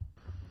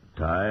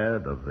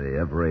Tired of the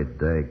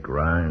everyday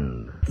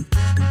grind?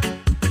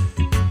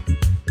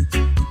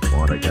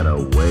 Want to get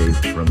away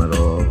from it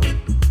all?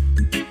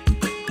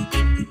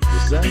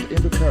 Descend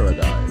into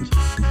paradise.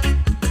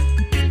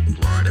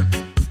 Florida.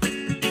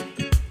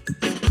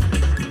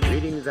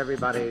 Greetings,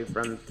 everybody,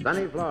 from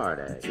sunny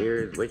Florida.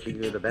 Here's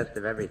wishing you the best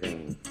of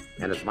everything.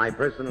 And it's my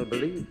personal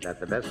belief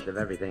that the best of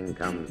everything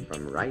comes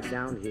from right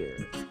down here.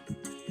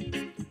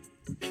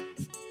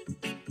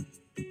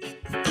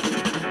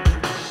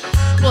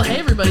 Well, hey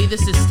everybody,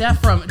 this is Steph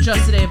from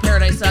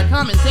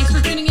JustADayInParadise.com, and thanks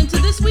for tuning into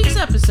this week's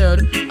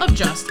episode of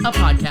Just a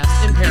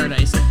Podcast in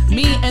Paradise.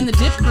 Me and the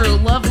Dip crew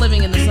love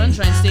living in the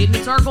Sunshine State, and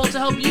it's our goal to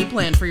help you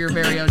plan for your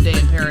very own day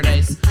in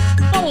paradise.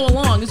 Follow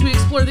along as we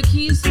explore the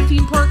Keys,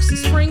 theme parks,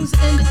 springs,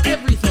 and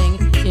everything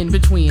in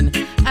between.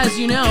 As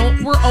you know,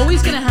 we're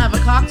always going to have a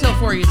cocktail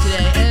for you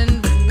today,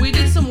 and we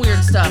did some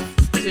weird stuff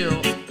to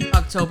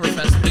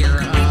Oktoberfest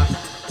beer,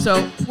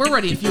 so we're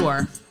ready if you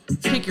are.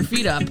 Kick your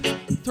feet up,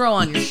 throw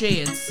on your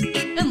shades,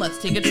 and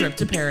let's take a trip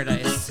to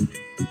paradise.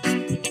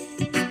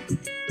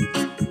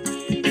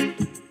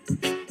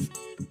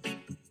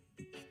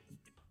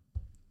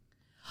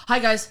 Hi,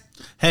 guys.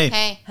 Hey.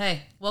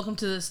 Hey, welcome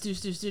to the Stu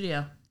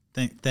Studio.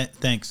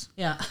 Thanks.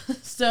 Yeah.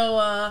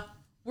 So,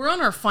 we're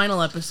on our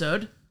final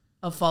episode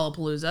of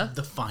Fallapalooza.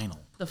 The final.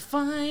 The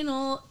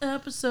final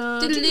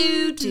episode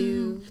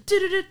Do-do-do-do.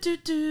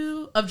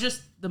 of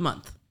just the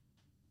month.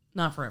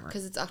 Not forever.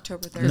 Because it's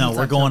October 3rd. No,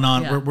 we're going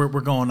on. Yeah. We're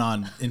going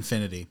on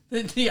infinity.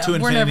 Yeah, To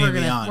infinity and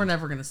beyond. We're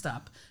never gonna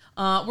stop.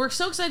 We're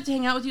so excited to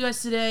hang out with you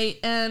guys today,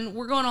 and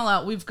we're going all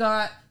out. We've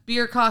got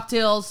beer,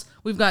 cocktails,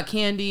 we've got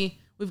candy,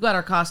 we've got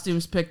our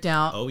costumes picked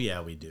out. Oh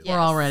yeah, we do. We're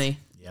all ready.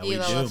 Yeah,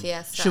 Viva we la do.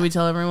 fiesta. Should we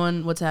tell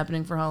everyone what's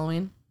happening for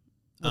Halloween?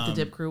 What the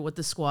Dip crew, what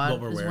the squad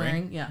What we're is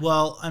wearing? Yeah.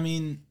 Well, I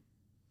mean,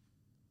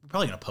 we're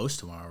probably gonna post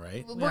tomorrow,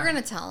 right? We're going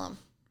to tell them.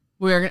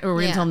 Are we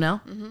gonna Yeah. tell them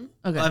now? Mm-hmm.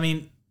 Okay. I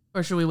mean,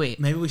 Or should we wait?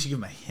 maybe we should give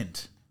them a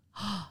hint.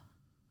 I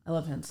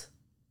love hints.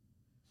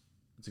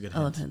 It's a good I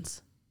hint. love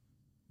hints.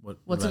 What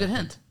What's a about good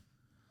hint?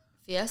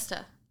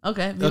 Fiesta.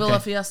 Okay. Viva la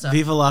fiesta.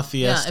 Viva la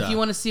fiesta. Yeah, if you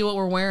want to see what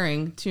we're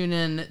wearing, tune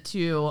in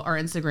to our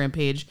Instagram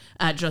page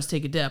at Just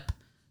Take a Dip.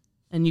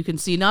 And you can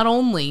see not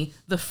only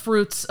the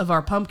fruits of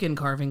our pumpkin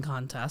carving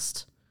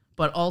contest,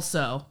 but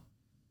also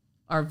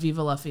our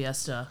Viva la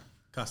Fiesta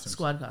Costumes.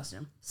 squad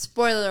costume.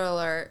 Spoiler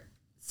alert.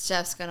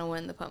 Steph's going to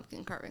win the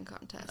pumpkin carving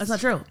contest. That's not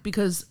true,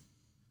 because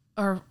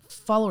our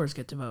followers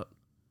get to vote.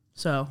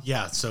 So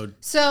Yeah. So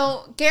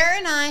So, Garrett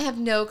and I have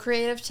no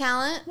creative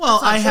talent. well,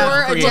 I have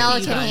Or a creative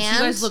delicate talent. hand.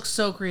 you guys look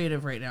so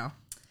creative right now.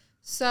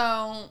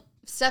 So,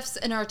 Steph's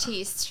an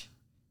artiste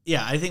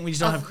Yeah, I think we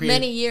just don't have of creative.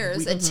 many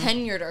years, a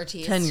tenured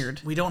artiste.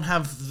 Tenured. We don't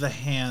have the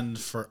hand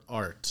for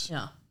art.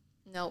 Yeah.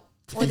 Nope.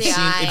 Or the If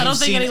eye. I don't you've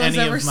think seen anyone's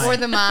any ever of my- Or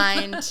the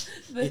mind.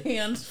 The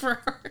hands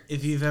for art.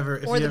 If you've ever,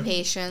 if or you the ever-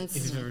 patience.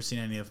 If you've ever seen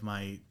any of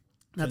my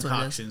That's what it is.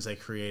 concoctions I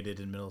created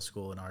in middle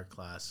school in art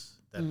class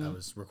that I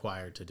was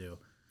required to do.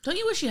 Don't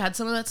you wish you had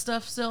some of that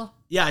stuff still?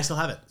 Yeah, I still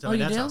have it. It's at Oh, my you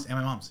dad's do? house and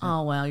my mom's.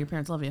 Oh, wow. Your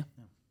parents love you.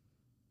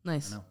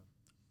 Nice. I know.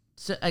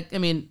 So, I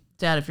mean,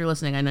 Dad, if you're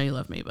listening, I know you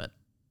love me, but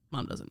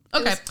Mom doesn't.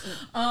 Okay.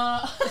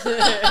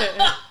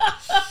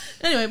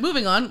 Anyway,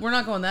 moving on. We're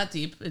not going that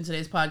deep in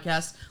today's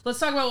podcast. Let's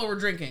talk about what we're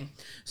drinking.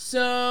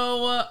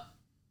 So,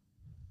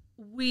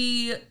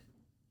 we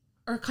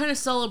are kind of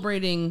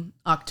celebrating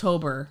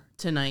October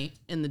tonight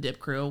in the Dip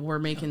crew. We're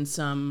making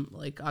some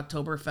like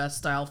Oktoberfest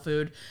style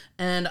food,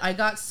 and I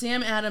got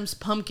Sam Adams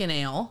pumpkin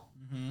ale.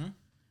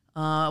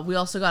 We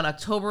also got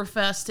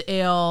Oktoberfest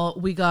ale.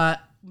 We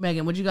got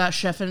Megan. What you got?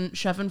 Scheffenpfeffer,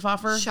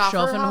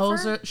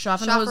 Schaffenhosen,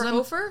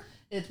 Schafferhofer?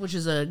 which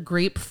is a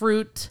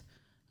grapefruit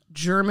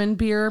German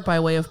beer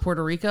by way of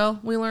Puerto Rico.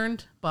 We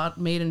learned,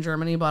 made in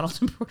Germany, bottled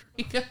in Puerto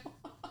Rico.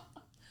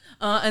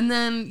 And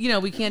then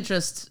we can't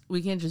just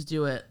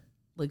do it.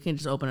 We can't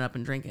just open it up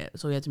and drink it.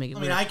 So we have to make it.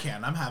 I mean, weird. I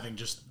can. I'm having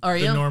just Are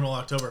the you? normal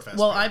Oktoberfest.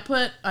 Well,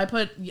 beer. I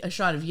put a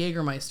shot of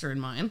Jägermeister in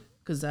mine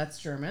because that's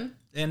German.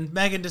 And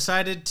Megan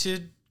decided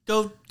to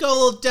go a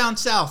little down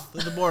south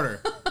of the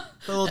border. Put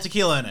a little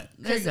tequila in it.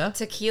 There you go.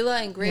 Tequila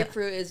and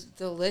grapefruit is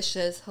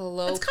delicious.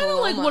 Hello, It's kind of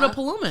like what a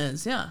Paloma. Paloma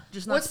is, yeah.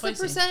 Just not What's spicy.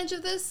 the percentage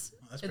of this?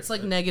 That's It's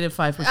pretty like good.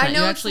 -5%. I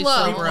know you it's actually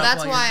low. sober up That's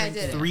while why you're I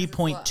did drinking. it.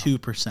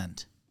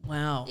 3.2%.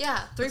 Wow.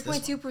 Yeah,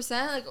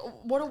 3.2%. Like,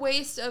 what a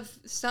waste of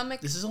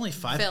stomach. This is only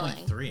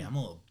 5.3. I'm a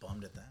little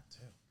bummed at that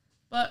too.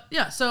 But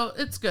yeah, so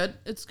it's good.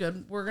 It's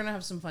good. We're going to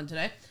have some fun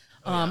today.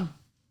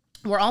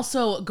 We're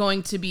also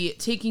going to be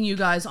taking you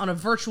guys on a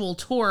virtual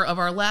tour of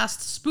our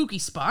last spooky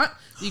spot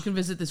that you can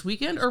visit this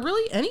weekend, or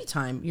really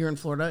anytime you're in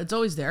Florida. It's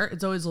always there.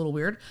 It's always a little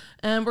weird.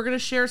 And we're going to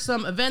share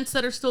some events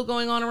that are still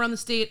going on around the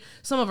state,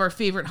 some of our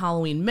favorite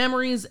Halloween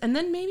memories, and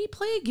then maybe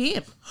play a game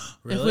if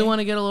we Really? want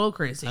to get a little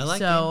crazy. I like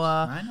so games.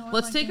 I know I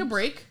let's like take a games.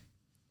 break,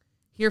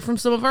 hear from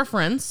some of our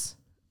friends,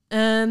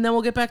 and then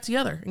we'll get back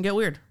together and get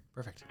weird.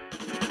 Perfect.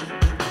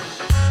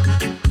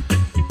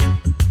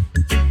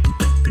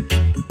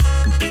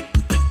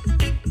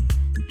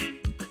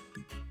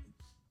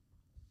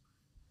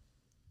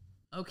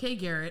 Okay,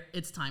 Garrett,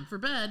 it's time for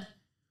bed.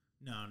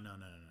 No.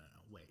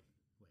 Wait.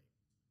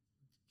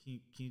 Can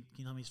you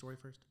tell me a story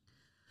first?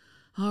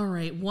 All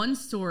right, one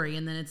story,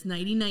 and then it's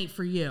nighty-night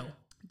for you.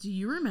 Do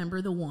you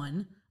remember the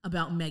one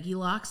about Meggie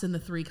Locks and the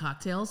 3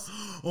 cocktails?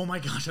 Oh my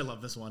gosh, I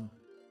love this one.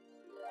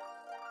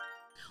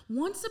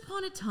 Once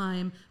upon a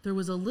time, there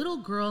was a little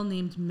girl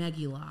named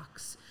Meggie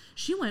Locks.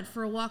 She went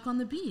for a walk on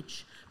the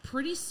beach.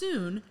 Pretty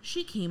soon,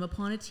 she came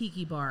upon a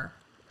tiki bar.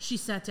 She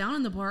sat down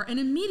in the bar, and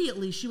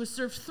immediately she was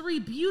served 3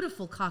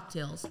 beautiful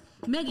cocktails.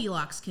 Meggie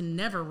Locks can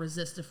never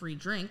resist a free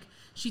drink.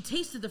 She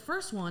tasted the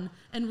first one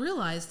and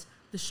realized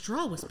the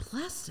straw was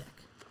plastic.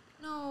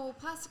 No,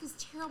 plastic is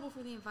terrible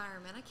for the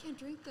environment. I can't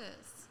drink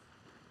this.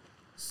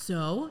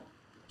 So,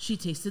 she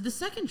tasted the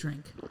second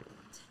drink.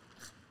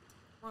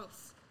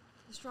 Gross.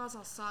 The straw's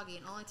all soggy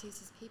and all I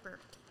taste is paper.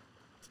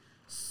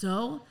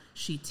 So,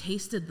 she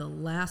tasted the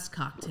last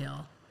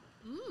cocktail.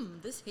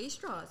 This hay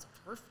straw is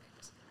perfect.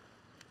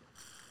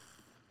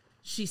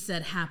 She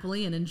said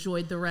happily and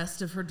enjoyed the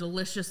rest of her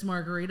delicious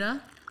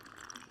margarita.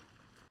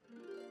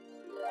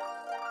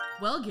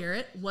 Well,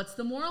 Garrett, what's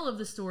the moral of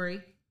the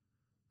story?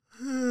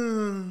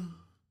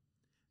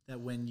 That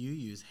when you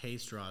use hay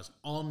straws,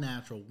 all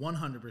natural,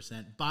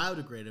 100%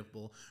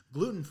 biodegradable,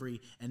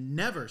 gluten-free, and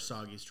never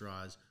soggy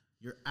straws,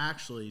 you're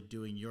actually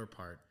doing your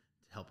part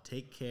to help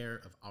take care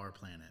of our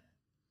planet.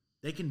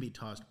 They can be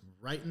tossed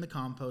right in the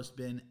compost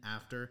bin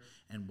after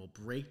and will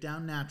break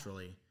down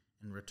naturally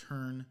and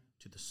return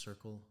to the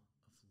circle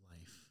of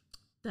life.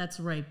 That's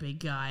right, big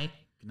guy.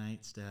 Good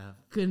night, Steph.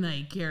 Good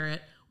night,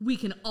 Garrett. We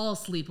can all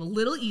sleep a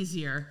little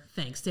easier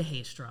thanks to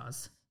hay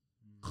straws.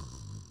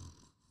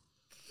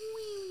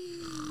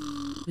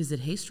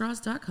 Visit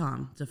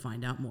haystraws.com to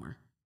find out more.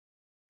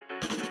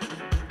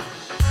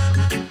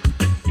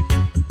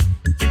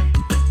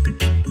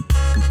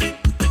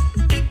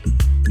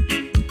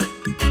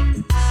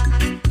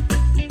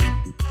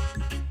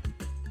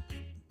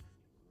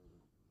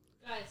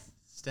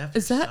 Steph,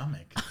 Is your that-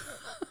 stomach.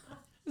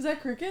 Is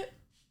that Cricket?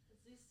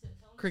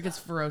 Cricket's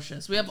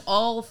ferocious. We have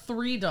all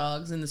 3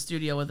 dogs in the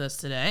studio with us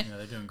today. Yeah,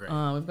 they're doing great.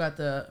 We've got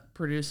the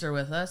producer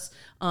with us.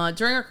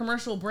 During our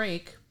commercial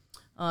break,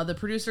 the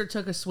producer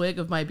took a swig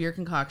of my beer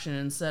concoction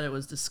and said it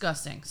was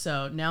disgusting.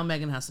 So now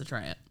Megan has to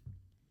try it.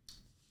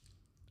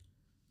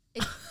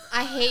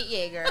 I hate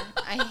Jaeger.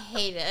 I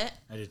hate it.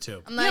 I do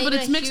too. I'm not Yeah, but even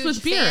it's a mixed huge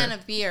with beer. fan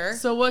of beer.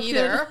 So what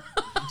either.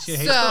 She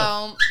hates both.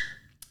 So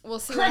we'll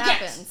see what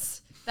Crickets.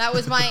 happens. That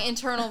was my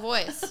internal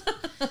voice.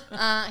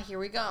 Here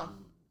we go.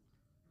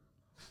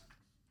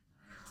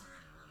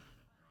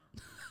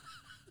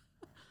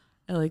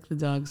 I like the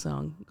dog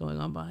song going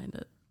on behind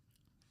it.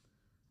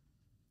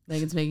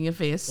 Megan's making a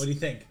face. What do you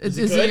think? Is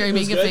it good? are you It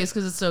was making a good? face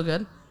because it's so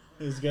good?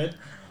 It was good.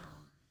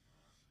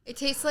 It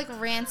tastes like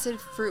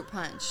rancid fruit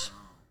punch.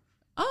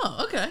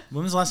 Oh, okay.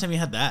 When was the last time you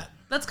had that?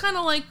 That's kind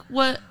of like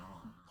what,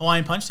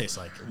 Hawaiian Punch tastes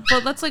like.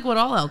 but that's like what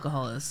all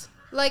alcohol is.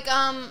 Like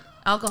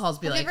Alcohol's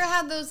be have like, you ever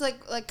had those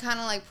like kind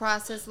of like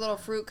processed little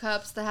fruit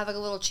cups that have like a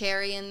little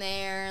cherry in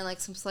there and like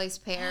some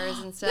sliced pears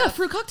and stuff? yeah,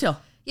 fruit cocktail.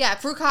 Yeah,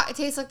 it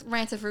tastes like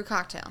rancid fruit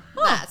cocktail.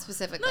 Oh, That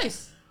specifically.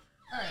 Nice.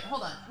 All right,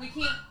 hold on. We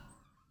can't.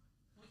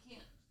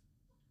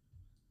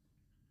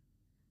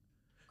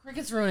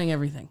 Cricket's ruining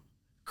everything.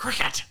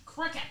 Cricket.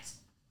 Cricket.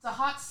 It's a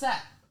hot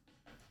set.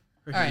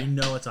 Cricket, All right. you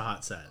know it's a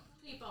hot set.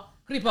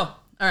 Creepo. All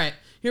right,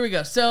 here we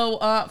go.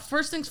 So,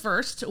 first things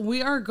first,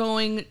 we are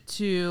going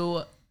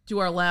to do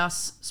our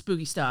last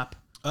spooky stop.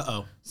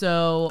 Uh-oh.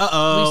 So,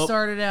 Uh-oh. we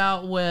started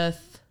out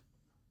with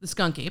the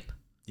skunk ape.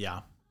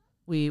 Yeah.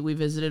 We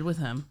visited with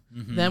him.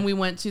 Then we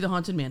went to the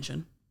Haunted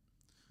Mansion,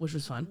 which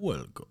was fun.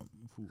 Welcome,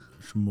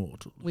 foolish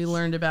mortals. We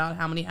learned about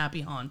how many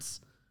happy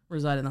haunts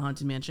reside in the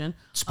Haunted Mansion.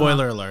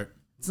 Spoiler alert.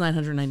 It's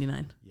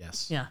 999.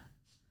 Yes. Yeah.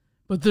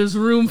 But there's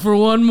room for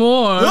one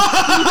more.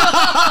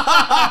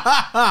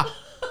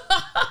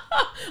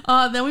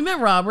 Then we met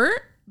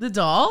Robert, the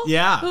doll.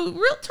 Yeah. Who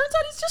turns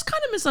out he's just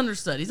kind of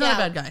misunderstood. He's not a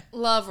bad guy.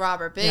 Love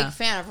Robert. Big Yeah.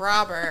 fan of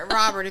Robert.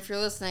 Robert, if you're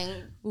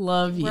listening,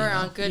 Love you. we're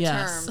on good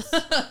Yes.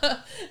 terms.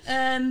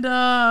 And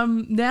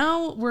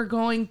now we're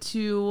going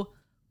to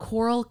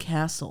Coral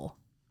Castle.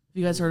 Have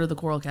you guys heard of the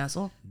Coral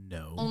Castle?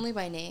 No. Only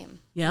by name.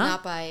 Yeah?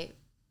 Not by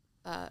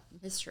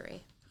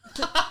mystery.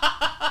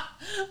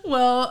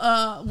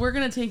 Well, we're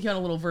going to take you on a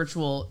little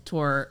virtual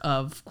tour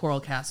of Coral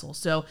Castle.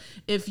 So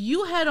if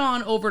you head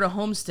on over to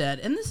Homestead,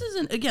 and this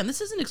isn't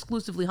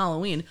exclusively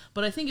Halloween,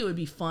 but I think it would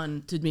be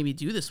fun to maybe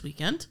do this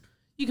weekend.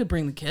 You could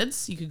bring the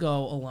kids. You could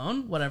go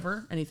alone,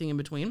 whatever, anything in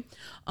between.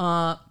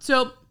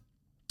 So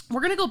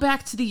we're going to go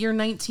back to the year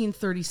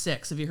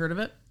 1936. Have you heard of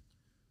it?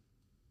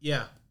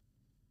 Yeah.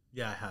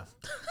 Yeah, I have.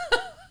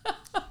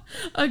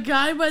 A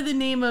guy by the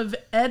name of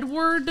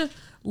Edward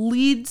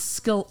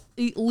Leedscallen.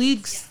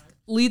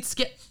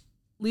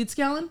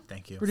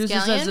 Thank you. Producer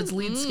says Scallion? it's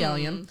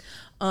Leedscallion.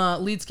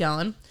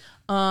 Leedscallen.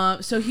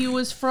 So he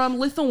was from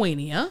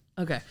Lithuania.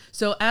 Okay.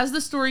 So as the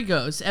story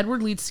goes,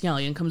 Edward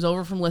Leedscallion comes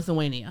over from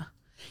Lithuania.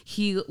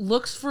 He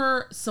looks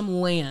for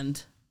some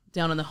land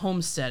down in the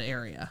Homestead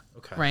area.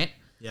 Okay. Right?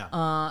 Yeah.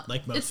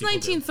 Like most It's people do.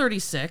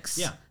 1936.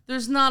 Yeah.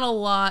 there's not a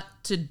lot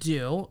to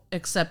do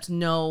except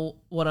know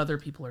what other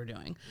people are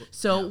doing.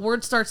 So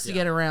word starts to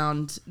get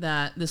around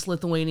that this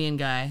Lithuanian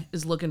guy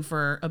is looking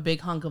for a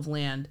big hunk of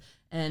land,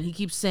 and he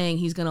keeps saying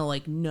he's going to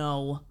like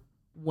know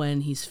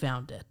when he's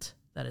found it,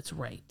 that it's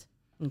right.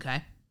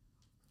 Okay?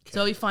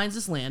 So he finds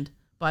this land,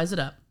 buys it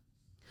up,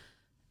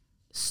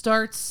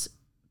 starts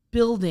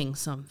building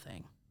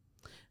something.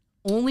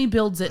 Only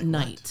builds at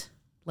night.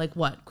 Like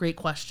what? Great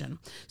question.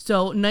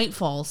 So night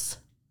falls,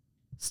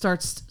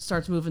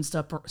 starts moving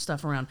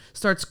stuff around,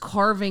 starts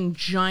carving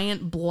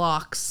giant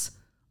blocks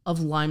of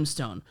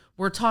limestone.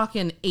 We're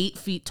talking 8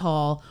 feet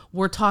tall.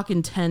 We're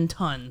talking 10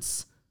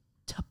 tons.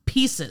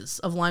 Pieces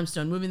of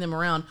limestone, moving them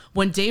around.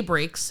 When day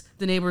breaks,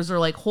 the neighbors are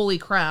like, holy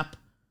crap,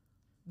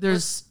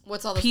 there's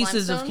what's all this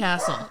pieces limestone? of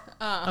castle.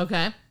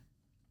 Okay.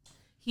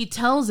 He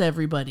tells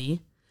everybody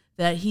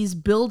that he's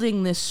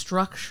building this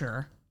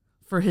structure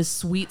for his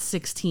sweet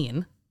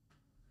 16,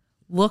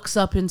 looks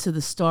up into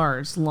the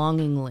stars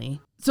longingly.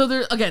 So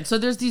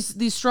there's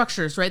these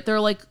structures, right? They're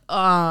like,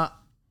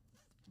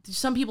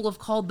 some people have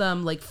called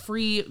them like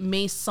free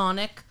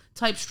Masonic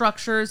type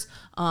structures.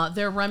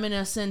 They're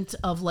reminiscent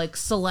of like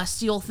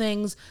celestial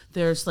things.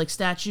 There's like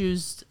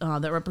statues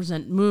that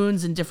represent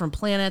moons and different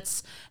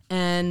planets.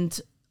 And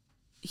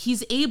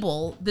he's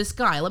able, this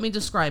guy, let me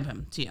describe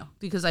him to you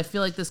because I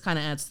feel like this kind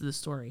of adds to the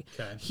story.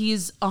 Okay.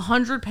 He's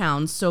 100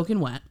 pounds soaking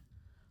wet,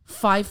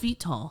 5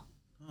 feet tall.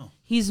 Oh.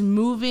 He's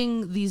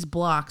moving these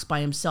blocks by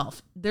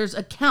himself. There's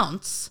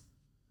accounts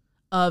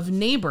of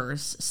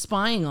neighbors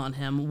spying on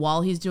him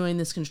while he's doing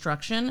this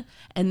construction,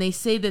 and they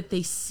say that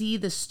they see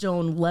the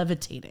stone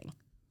levitating.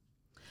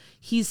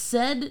 He's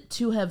said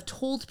to have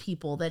told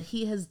people that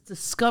he has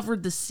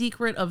discovered the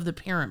secret of the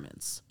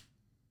pyramids.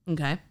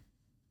 Okay?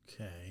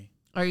 Okay.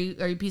 Are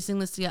you piecing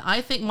this together?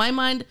 I think my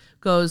mind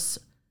goes,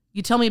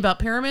 you tell me about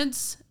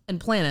pyramids and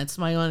planets,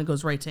 my mind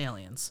goes right to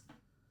aliens.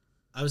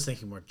 I was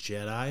thinking more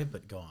Jedi,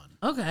 but go on.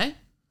 Okay.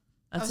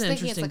 That's an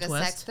interesting twist. I was thinking it's like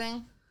a sex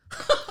thing.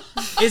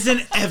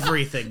 Isn't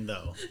everything,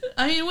 though?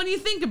 I mean, when you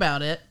think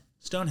about it.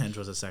 Stonehenge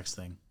was a sex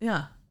thing.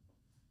 Yeah.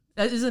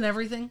 Isn't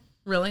everything?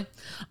 Really?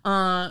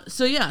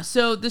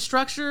 So the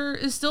structure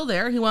is still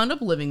there. He wound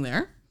up living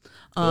there.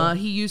 Cool.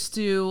 He used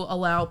to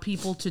allow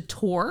people to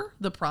tour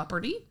the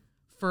property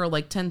for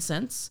like 10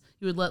 cents.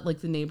 He would let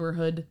like the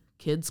neighborhood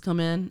kids come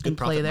in and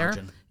play there.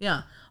 Margin.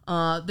 Yeah.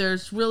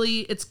 There's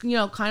really, it's, kind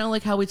of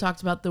like how we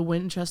talked about the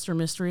Winchester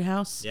Mystery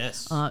House.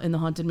 Yes. In the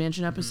Haunted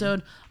Mansion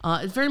episode.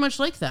 Mm-hmm. It's very much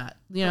like that.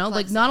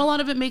 Like not a lot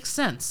of it makes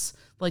sense.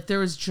 Like there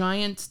was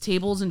giant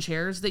tables and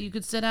chairs that you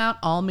could sit at,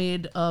 all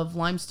made of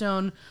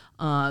limestone.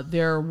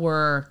 There's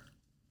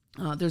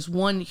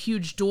one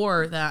huge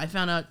door that I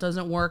found out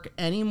doesn't work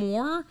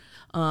anymore.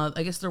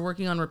 I guess they're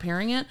working on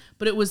repairing it,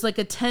 but it was like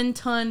a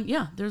 10-ton.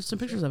 Yeah, there's some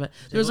pictures of it.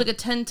 There was like a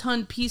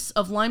 10-ton piece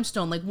of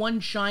limestone, like one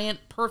giant,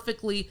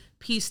 perfectly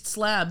pieced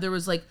slab. There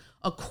was like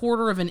a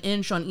quarter of an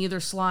inch on either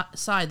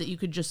side that you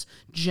could just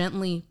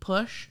gently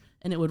push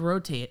and it would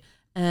rotate.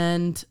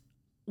 And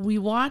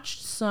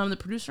the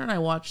producer and I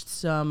watched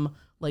some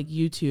like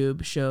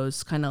YouTube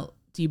shows kind of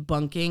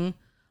debunking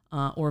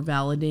or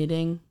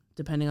validating,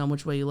 depending on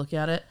which way you look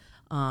at it,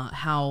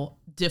 how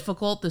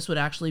difficult this would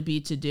actually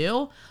be to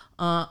do.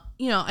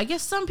 I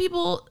guess some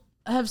people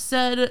have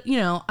said,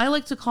 I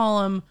like to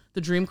call them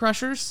the dream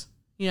crushers,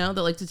 that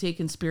like to take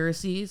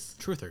conspiracies.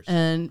 Truthers.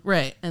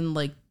 And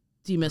like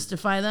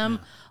demystify them.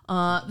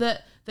 Yeah.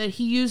 That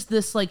he used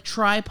this like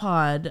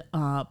tripod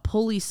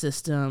pulley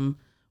system,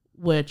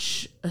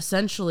 which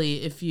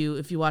essentially if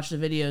you watch the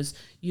videos,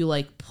 you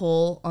like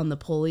pull on the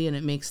pulley and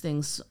it makes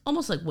things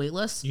almost like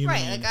weightless. You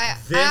right. mean like I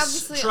this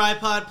obviously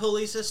tripod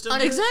pulley system?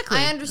 Exactly.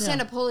 I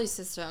understand a pulley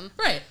system.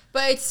 Right.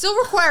 But it still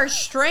requires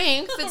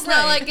strength. It's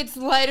not like it's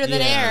lighter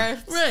than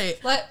air.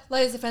 Right. Light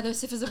as a feather,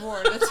 stiff as a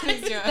board. That's what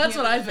he's doing. That's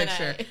what I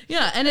picture.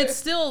 Yeah, and it's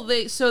still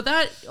so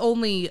that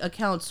only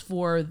accounts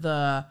for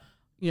the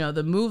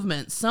the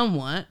movement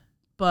somewhat,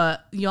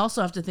 but you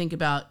also have to think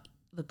about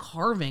the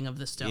carving of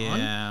the stone,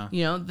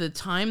 the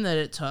time that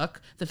it took,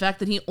 the fact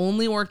that he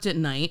only worked at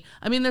night.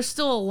 I mean, there's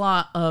still a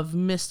lot of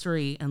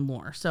mystery and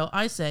lore. So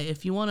I say,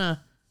 if you want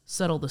to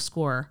settle the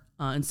score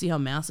and see how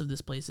massive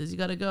this place is, you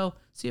got to go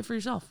see it for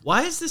yourself.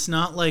 Why is this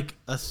not like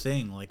a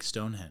thing like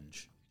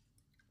Stonehenge?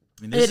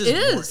 I mean, this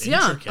is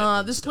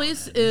yeah. This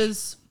place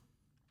is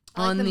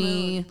on the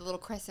moon, the little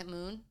crescent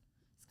moon.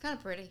 It's kind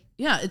of pretty.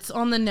 Yeah, it's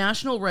on the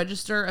National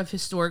Register of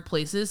Historic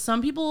Places.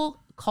 Some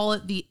people call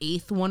it the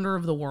 8th wonder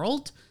of the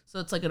world. So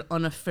it's like an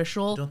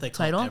unofficial title. Don't they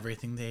call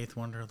everything the 8th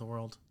wonder of the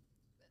world?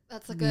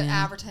 That's like an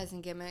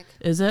advertising gimmick.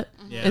 Is it?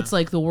 Mm-hmm. Yeah. It's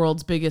like the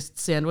world's biggest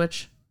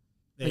sandwich.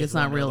 The like it's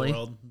not really.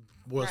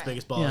 World's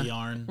biggest ball of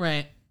yarn.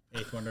 Right.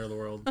 8th wonder of the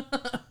world.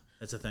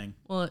 That's a thing.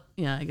 Well,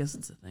 yeah, I guess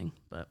it's a thing.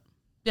 But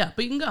yeah,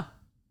 but you can go.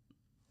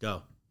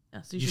 Go.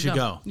 Yeah, so you should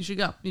go. You should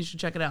go. You should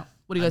check it out.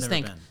 What do you guys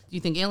think? Been. Do you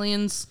think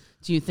aliens?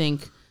 Do you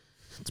think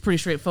it's pretty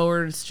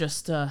straightforward? It's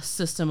just a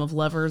system of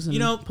levers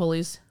and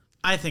pulleys?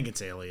 I think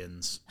it's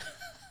aliens.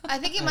 I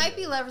think it might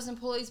be levers and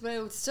pulleys, but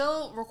it would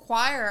still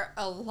require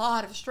a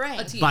lot of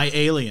strength. By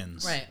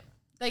aliens. Right.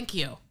 Thank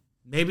you.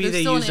 Maybe There's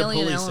they still an used a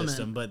alien pulley element.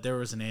 system, but there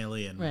was an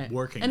alien Right.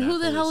 working. And that who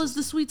the pulley hell is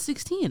system. the Sweet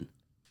 16?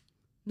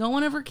 No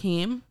one ever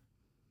came.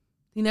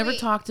 He never Wait,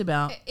 talked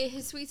about.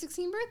 His Sweet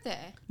 16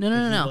 birthday. No.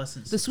 He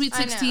wasn't The Sweet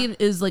I know. 16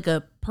 is like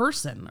a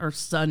person or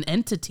an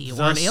entity or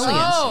The an alien.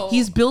 Oh.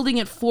 He's building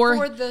it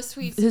for the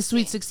Sweet his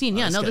Sweet 16.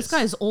 Yeah, this no, this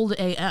guy's- guy's old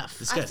AF.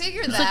 This I guy's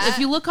figured It's that. like if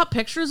you look up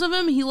pictures of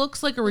him, he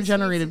looks like a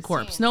regenerated 16.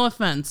 corpse. No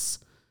offense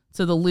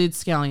to the Lead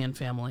Scallion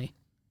family,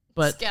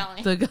 but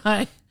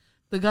Scallion.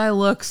 the guy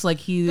looks like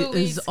he The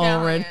Lead is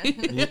already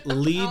Scallion.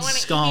 Lead wanna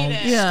Skull, eat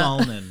it. Yeah.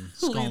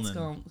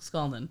 Skullman.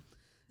 Skullman.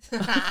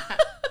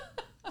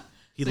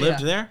 He So, lived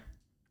yeah. there?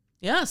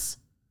 Yes,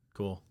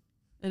 Cool.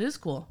 it is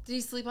cool. Did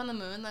you sleep on the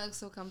moon? That looks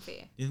so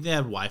comfy. You think they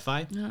had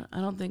Wi-Fi? No,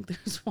 I don't think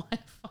there's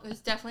Wi-Fi. There's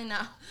definitely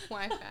not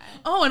Wi-Fi.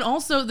 Oh, and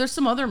also there's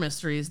some other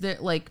mysteries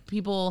that like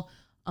people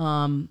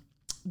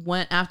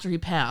went after he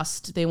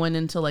passed. They went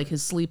into like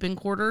his sleeping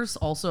quarters,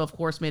 also of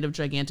course made of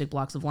gigantic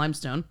blocks of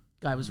limestone.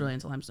 Guy was really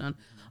into limestone,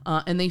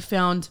 and they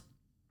found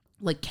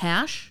like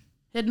cash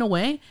hidden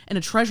away and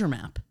a treasure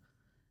map.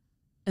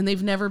 And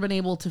they've never been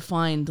able to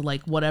find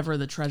like whatever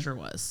the treasure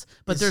was.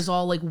 But there's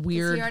all like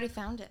weird He already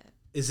found it.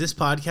 Is this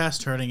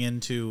podcast turning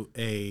into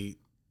a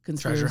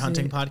conspiracy. treasure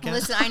hunting podcast?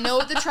 Listen, I know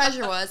what the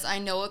treasure was.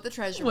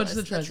 What's was.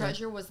 the treasure? The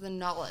treasure was the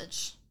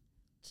knowledge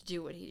to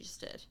do what he just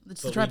did.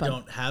 It's But the tripod. we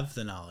don't have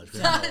the knowledge. We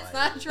have no It's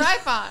not a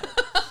tripod.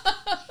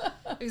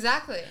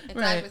 Exactly. It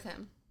Right. died with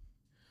him.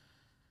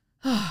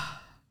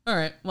 All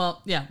right.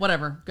 Well, yeah,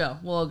 whatever. Go.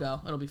 We'll all go.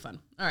 It'll be fun.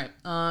 All right.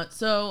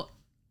 So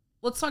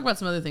let's talk about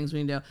some other things we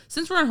can do.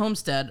 Since we're on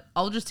Homestead,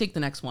 I'll just take the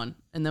next one,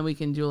 and then we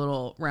can do a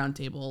little round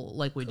table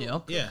like we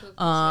do.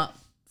 Yeah.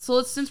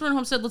 So since we're in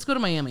Homestead, let's go to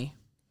Miami.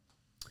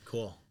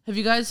 Cool. Have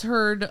you guys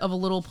heard of a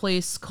little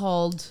place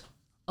called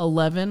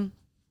 11?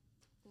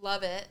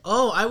 Love it.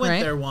 Oh, I went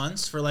Right? there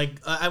once for like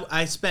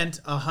I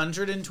spent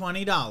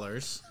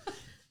 $120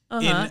 Uh-huh.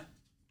 in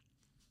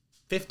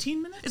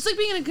 15 minutes. It's like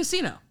being in a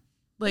casino.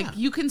 Like Yeah.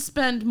 you can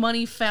spend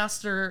money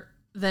faster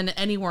than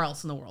anywhere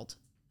else in the world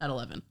at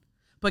 11.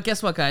 But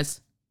guess what,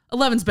 guys?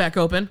 11's back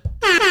open.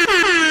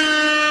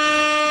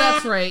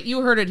 That's right.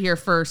 You heard it here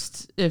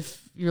first.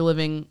 If you're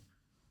living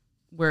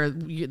where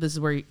this is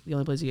where the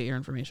only place you get your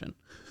information.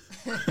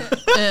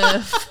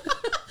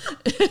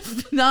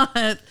 If not,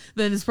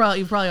 then it's probably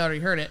you've probably already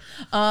heard it.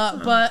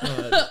 But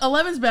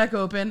 11's back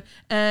open,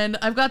 and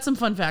I've got some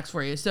fun facts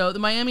for you. So the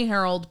Miami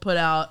Herald put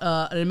out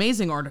an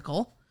amazing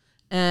article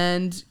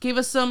and gave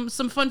us some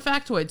fun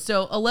factoids.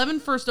 So 11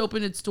 first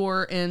opened its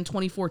door in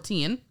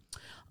 2014,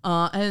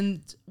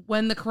 and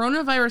when the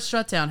coronavirus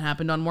shutdown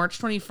happened on March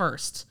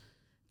 21st,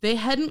 they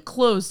hadn't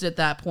closed at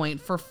that point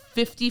for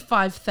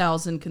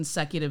 55,000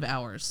 consecutive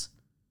hours.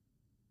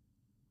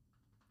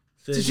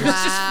 So Did they you just-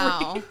 guys just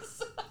Wow.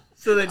 freeze?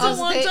 so they A just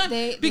long they- time.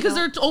 they Because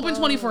they're don't open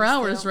 24 close. They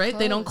hours, don't right?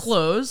 They don't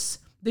close.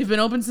 They've been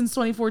open since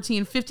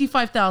 2014,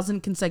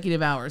 55,000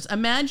 consecutive hours.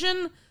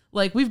 Imagine,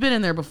 like, we've been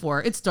in there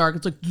before. It's dark.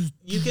 It's like,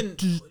 you can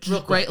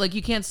real quick, right? Like,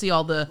 you can't see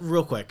all the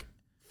real quick.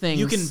 things.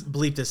 You can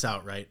bleep this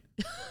out, right?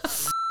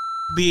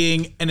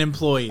 Being an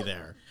employee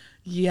there.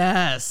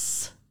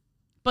 Yes.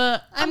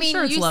 But I I'm mean,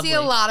 sure it's you lovely. see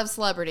a lot of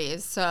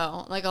celebrities,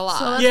 so like a lot.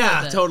 So that's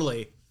Yeah, worth it.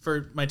 totally.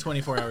 For my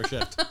 24-hour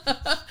shift.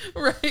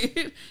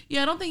 Right?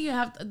 Yeah, I don't think you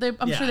have to.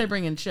 I'm Yeah. sure they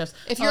bring in shifts.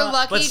 if you're but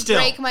lucky, still.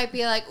 Drake might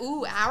be like,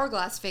 "Ooh,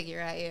 hourglass figure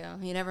at you."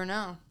 You never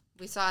know.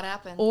 We saw it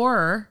happen.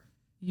 Or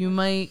you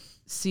might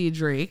see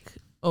Drake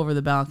over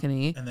the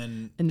balcony And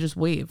then and just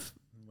wave.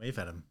 wave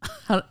at him.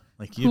 How,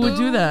 Like who you. would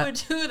do Who that?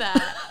 would do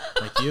that?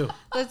 Like you.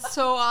 That's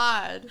so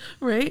odd.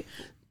 Right?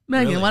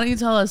 Megan, Really? why don't you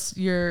tell us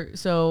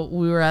so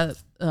we were at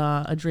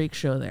a Drake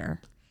show there.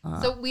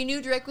 So we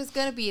knew Drake was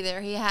gonna be there.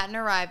 He hadn't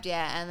arrived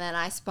yet, and then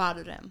I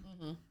spotted him.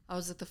 Mm-hmm. I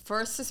was like the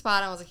first to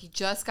spot him. I was like, he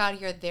just got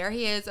here. There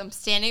he is. I'm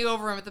standing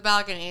over him at the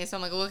balcony, so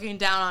I'm like looking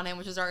down on him,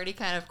 which is already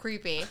kind of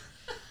creepy.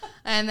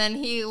 And then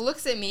he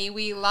looks at me.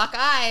 We lock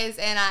eyes,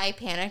 and I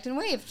panicked and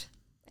waved.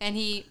 And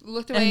he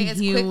looked away And as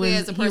he quickly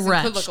was- as a he person could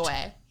retched. look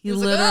away. He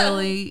was like, "Ah!"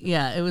 literally,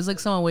 yeah, it was like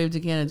someone waved a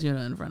can of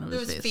tuna in front of There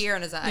his was face. fear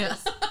in his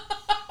eyes.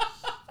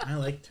 I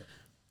liked her.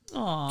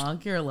 Aw,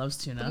 Garrett loves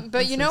tuna. But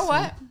That's you so know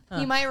what? sweet.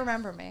 He might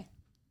remember me.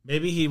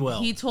 Maybe he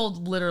will. He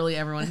told literally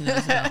everyone he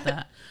knows about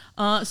that.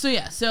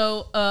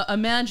 So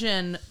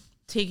imagine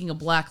taking a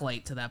black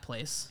light to that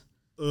place,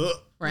 Ugh.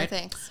 right? No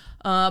thanks.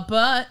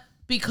 But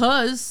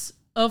because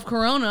of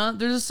Corona,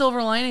 there's a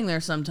silver lining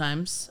there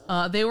sometimes.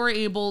 They were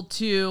able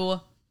to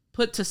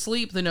put to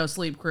sleep the No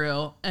Sleep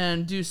crew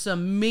and do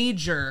some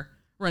major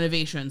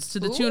renovations to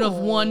the tune of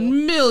Ooh.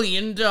 $1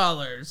 million.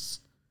 $1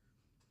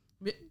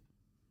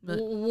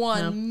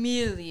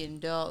 million.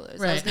 That was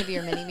Right. gonna be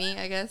your mini me,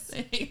 I guess.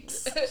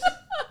 Thanks.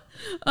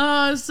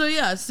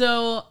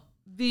 So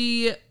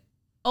the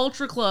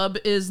Ultra Club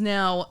is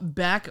now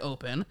back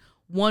open.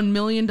 $1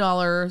 million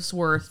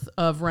worth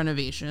of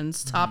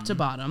renovations, top to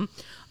bottom.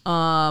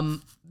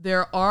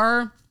 There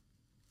are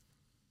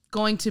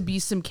going to be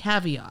some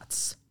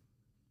caveats.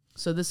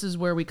 So this is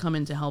where we come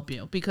in to help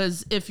you.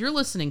 Because if you're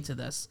listening to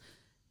this,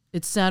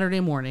 it's Saturday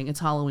morning, it's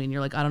Halloween,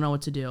 you're like, I don't know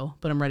what to do,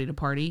 but I'm ready to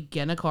party.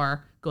 Get in a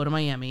car, go to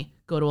Miami,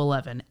 go to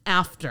 11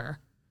 after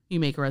you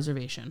make a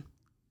reservation.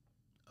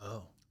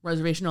 Oh.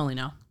 Reservation only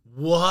now.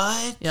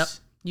 What? Yep.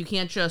 You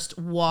can't just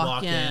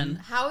walk in.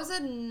 How is a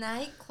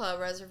nightclub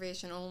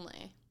reservation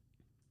only?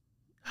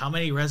 How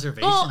many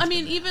reservations? Well, I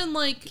mean, can they have? even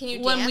like Can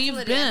you when dance on we've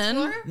the dance been.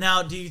 floor?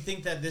 Now, do you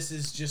think that this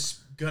is just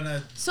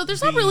gonna? So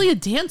there's not really a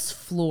dance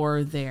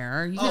floor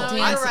there. You Oh, can No,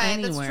 dance you're right.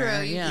 anywhere. That's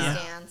true. You Yeah. can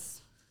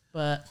dance.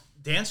 But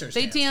dancers.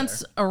 they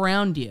dance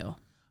around you.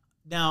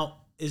 Now,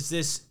 is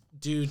this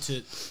due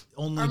to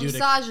only Our due to?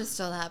 massage is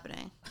still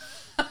happening.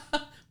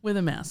 With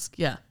a mask,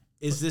 yeah.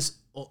 Is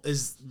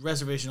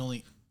reservation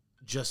only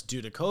just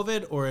due to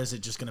COVID, or is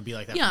it just going to be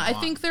like that? Yeah, from I now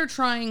on? think they're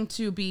trying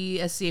to be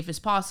as safe as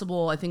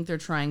possible. I think they're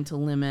trying to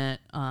limit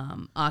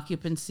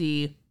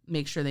occupancy,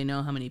 make sure they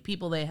know how many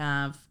people they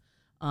have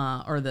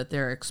or that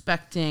they're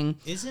expecting.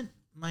 Isn't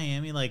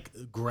Miami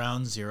like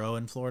ground zero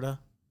in Florida,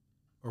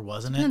 or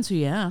wasn't it? Depends who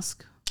you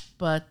ask.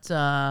 But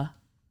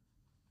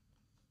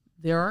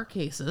there are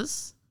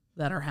cases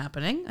that are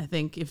happening. I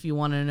think if you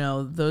want to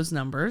know those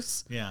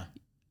numbers, Yeah.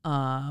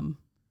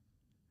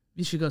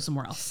 you should go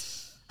somewhere else.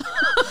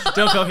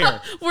 Don't go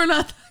here. We're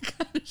not that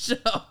kind of show.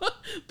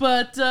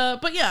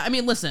 But yeah, I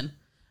mean, listen,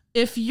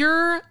 if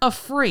you're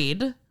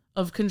afraid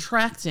of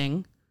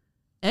contracting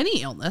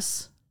any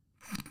illness,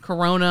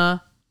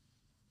 corona,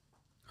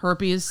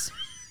 herpes,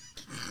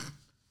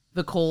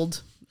 the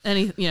cold,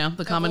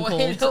 the common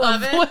Avoid cold,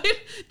 11.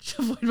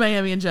 avoid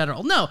Miami in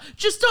general. No,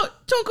 just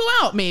don't go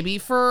out maybe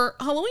for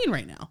Halloween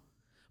right now.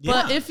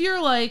 But Yeah. if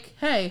you're like,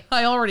 hey,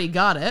 I already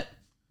got it,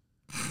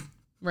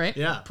 right?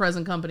 Yeah.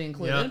 Present company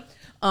included.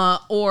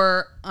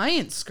 Or I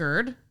ain't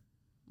scared.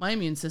 My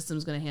immune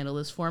system's going to handle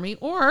this for me.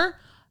 Or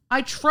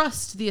I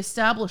trust the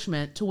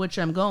establishment to which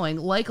I'm going,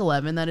 like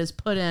 11, that has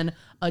put in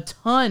a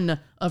ton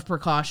of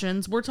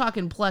precautions. We're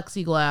talking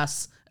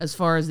plexiglass as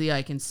far as the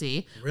eye can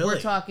see. Really?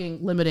 We're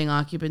talking limiting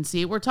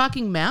occupancy. We're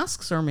talking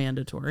masks are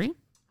mandatory.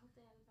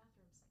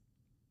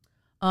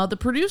 The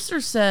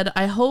producer said,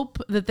 "I hope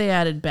that they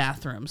added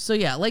bathrooms." So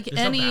yeah, like There's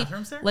no any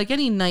bathrooms there? like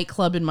any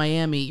nightclub in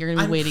Miami, you're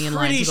gonna be I'm waiting in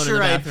line pretty to go sure to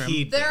the I bathroom.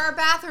 peed There are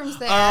bathrooms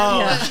there,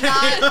 Oh,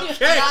 but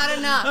not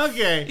enough.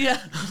 Okay. Yeah,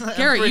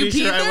 Gary, you pretty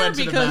peed sure I there went to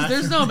the because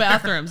there's no bathroom.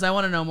 bathrooms. I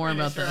want to know more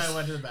about Sure, this. I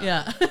went to the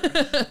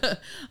bathroom.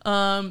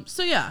 Yeah.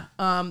 So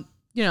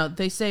yeah,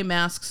 they say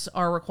masks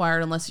are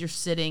required unless you're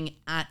sitting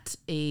at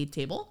a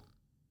table,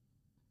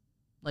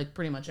 like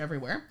pretty much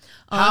everywhere.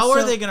 How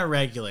are so- they going to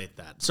regulate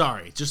that?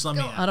 Sorry, just let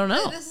me. I don't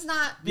know. This is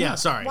not Yeah,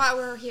 sorry. why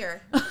we're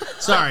here.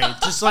 Sorry,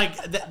 just like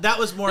that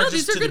was more No,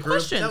 just these are to the good group.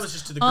 questions. That was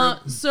just to the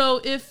group.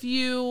 So if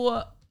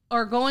you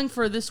are going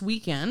for this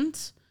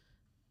weekend,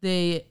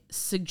 they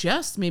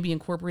suggest maybe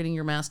incorporating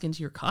your mask into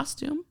your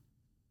costume,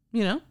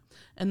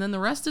 and then the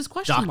rest is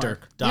question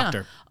mark.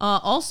 Doctor. Yeah.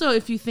 Also,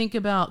 if you think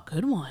about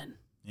good one,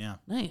 Yeah.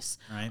 nice.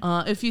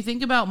 Right. If you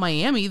think about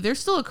Miami, there's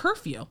still a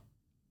curfew.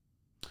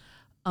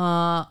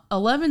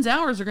 11's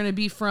hours are going to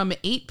be from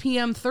 8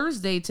 p.m.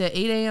 Thursday to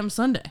 8 a.m.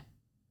 Sunday.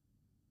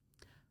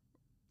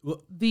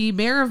 The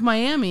mayor of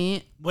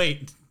Miami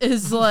Wait.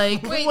 is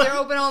like, Wait, they're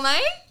open all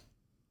night?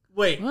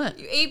 Wait. what?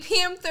 8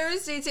 p.m.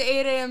 Thursday to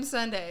 8 a.m.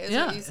 Sunday is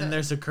Yeah. what you said. And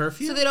there's a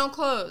curfew? So they don't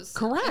close.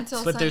 Correct.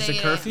 Until But there's a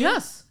Sunday curfew?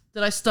 Yes.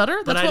 Did I stutter?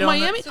 But That's I what don't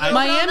know- Miami So they're open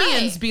all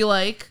Miamians night. be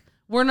like,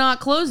 we're not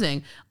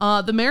closing.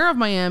 The mayor of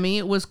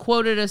Miami was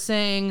quoted as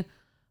saying,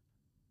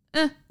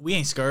 We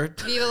ain't scared.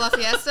 Viva la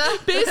fiesta.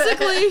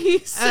 basically, he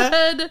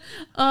said,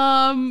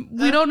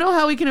 we don't know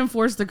how we can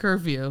enforce the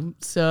curfew.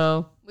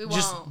 So We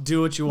Just won't.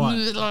 do what you want.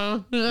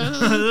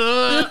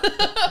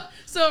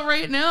 So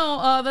right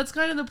now, that's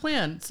kind of the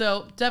plan.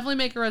 So definitely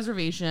make a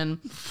reservation.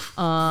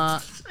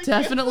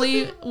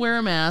 Definitely wear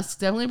a mask.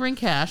 Definitely bring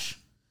cash,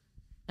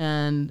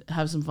 and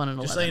have some fun at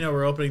 11. Just so you know,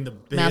 we're opening the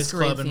biggest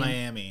Masquerade club in theme.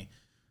 Miami.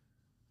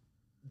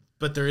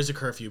 But there is a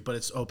curfew, but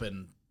it's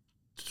open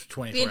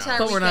 24 The entire hours.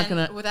 But we're not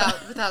weekend gonna-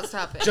 without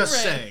stopping. Just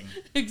Right. saying.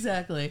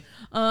 Exactly.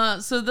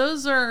 So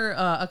those are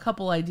a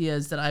couple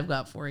ideas that I've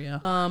got for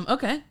you.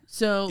 Okay.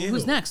 So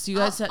who's Ew. next? You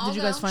guys I'll did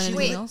you guys go. find anything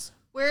Wait. else?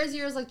 Where is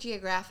yours, like,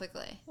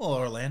 geographically? Well,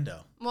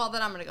 Orlando. Well,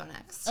 then I'm gonna go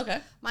next.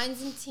 Okay.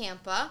 Mine's in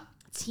Tampa.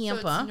 So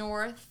Tampa. it's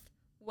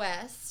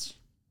northwest,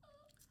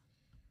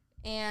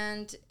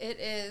 and it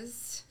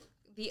is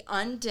the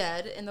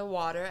undead in the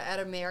water at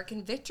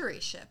American Victory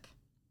Ship.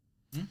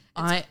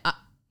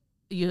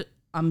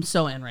 I'm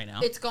so in right now.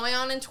 It's going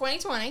on in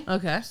 2020.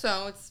 Okay.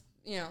 So it's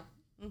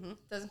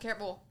doesn't care.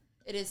 Well,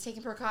 it is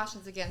taking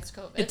precautions against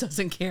COVID. It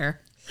doesn't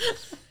care.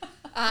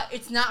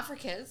 It's not for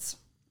kids.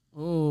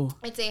 Ooh.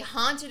 It's a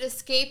haunted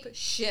escape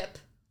ship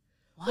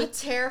with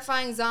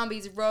terrifying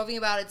zombies roving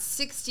about its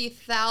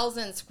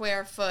 60,000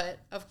 square foot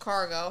of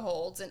cargo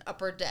holds and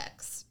upper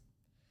decks.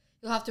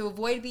 You'll have to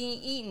avoid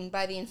being eaten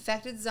by the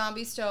infected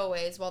zombie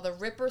stowaways while the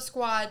Ripper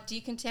Squad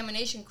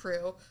decontamination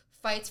crew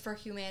fights for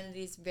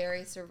humanity's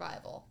very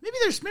survival. Maybe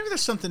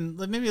there's something.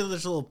 Maybe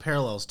there's little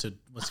parallels to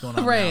what's going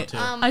on Right.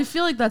 now too. I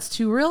feel like that's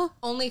too real.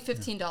 Only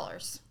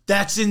 $15.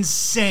 That's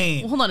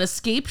insane. Hold on,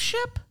 escape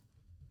ship?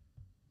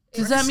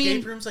 Does Aren't that mean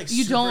escape rooms, like,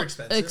 you super don't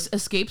expensive?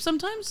 escape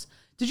sometimes?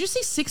 Did you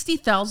say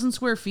 60,000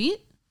 square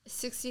feet?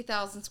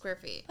 60,000 square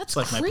feet. That's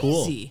It's like my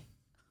pool. crazy.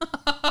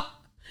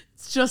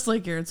 It's just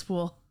like Garrett's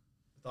pool.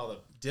 With all the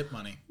dip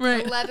money.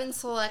 Right. 11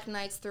 select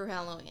nights through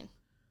Halloween.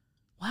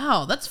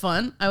 Wow, that's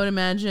fun. I would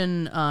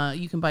imagine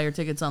you can buy your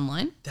tickets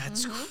online.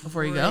 That's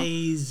Before you go?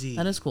 crazy.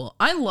 That is cool.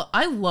 I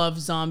love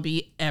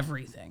zombie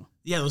everything.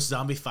 Yeah, those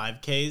zombie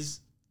 5Ks.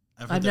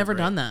 I've never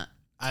done that.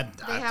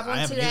 They have one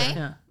haven't today. either.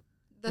 Yeah.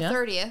 The Yeah?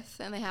 30th,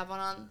 and they have one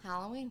on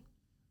Halloween.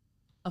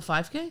 A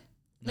 5K?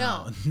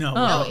 No. No.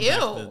 Oh. we're Ew.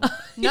 going back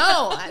to-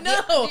 No.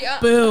 No. The,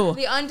 Boo.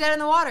 the Undead in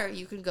the Water.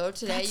 You can go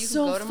today. That's you can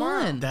so go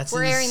tomorrow. fun. That's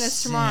We're airing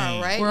this tomorrow,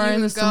 insane. right? We're You airing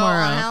can this go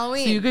tomorrow. on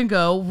Halloween. So you can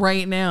go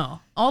right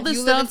now. All if this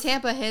you stuff. live in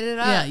Tampa, hit it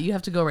up. Yeah, you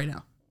have to go right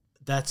now.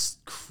 That's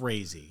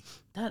crazy.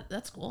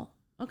 That's cool.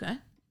 Okay.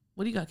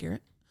 What do you got,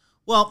 Garrett?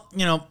 Well,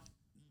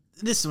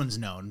 this one's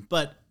known,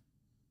 but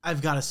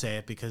I've got to say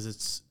it because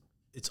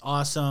it's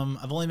awesome.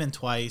 I've only been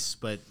twice,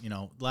 but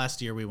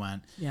last year we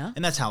went. Yeah.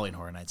 And that's Halloween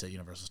Horror Nights at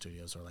Universal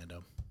Studios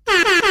Orlando.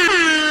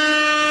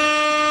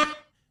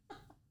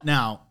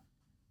 Now,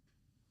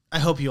 I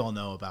hope you all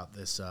know about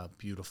this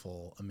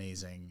beautiful,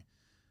 amazing,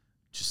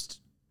 just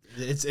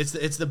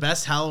it's the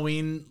best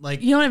Halloween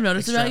You know what I've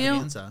noticed about you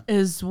extravaganza.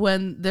 is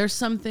when there's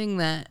something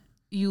that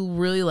you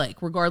really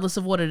like, regardless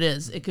of what it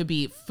is. It could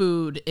be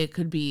food, it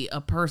could be a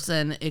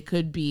person, it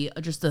could be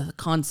just a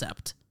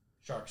concept.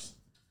 Sharks.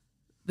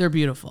 They're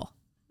beautiful.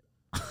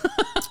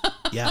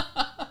 Yeah.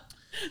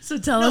 So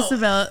tell us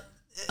about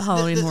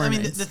Halloween Horror I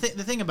mean, Nights.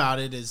 the thing about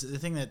it is the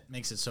thing that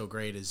makes it so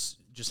great is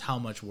just how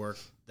much work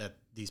that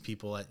these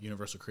people at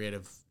Universal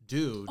Creative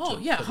do. Oh,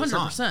 to yeah, put this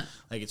on. 100%.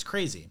 Like it's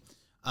crazy.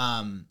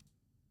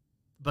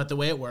 But the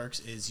way it works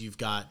is you've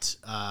got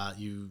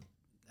you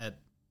at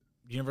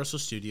Universal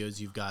Studios,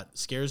 you've got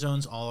scare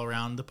zones all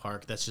around the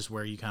park. That's just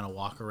where you kind of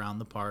walk around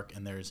the park,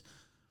 and there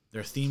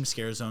are themed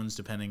scare zones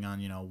depending on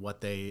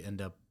what they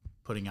end up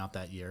putting out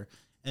that year.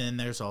 And then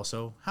there's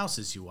also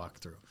houses you walk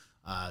through.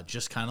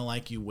 Just kind of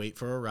like you wait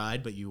for a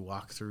ride, but you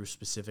walk through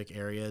specific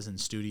areas and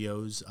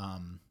studios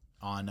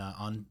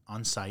on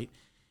site,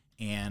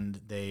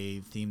 and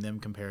they theme them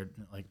compared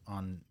like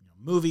on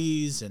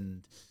movies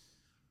and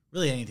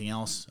really anything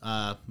else.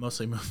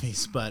 Mostly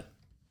movies, but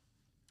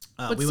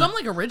we some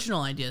went, like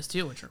original ideas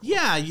too, which are cool.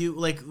 yeah, you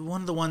like one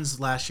of the ones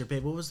last year,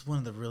 babe. What was one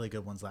of the really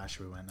good ones last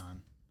year we went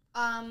on?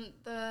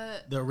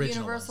 The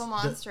original Universal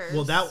ones.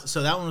 Monsters.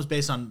 That one was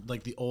based on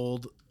like the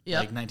old Yep.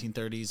 like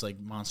 1930s like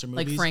monster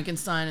like movies.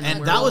 Frankenstein and,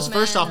 And the that was werewolf.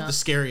 first off Yeah. the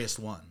scariest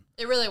one.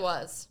 It really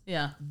was.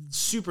 Yeah.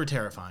 Super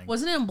terrifying.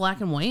 Wasn't it in black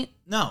and white?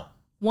 No,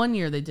 One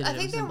year they did it. I it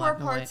think was there in were black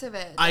and parts white. of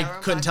it. I that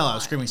were couldn't black tell. and I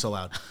was white. screaming so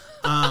loud.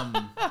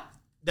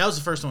 That was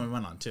the first one we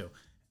went on too.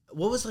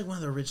 What was like one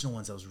of the original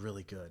ones that was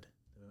really good?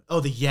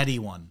 Oh, the Yeti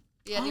one.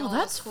 Yeah, the Oh, one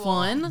that's was cool.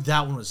 fun.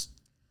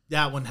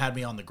 That one had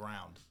me on the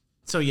ground.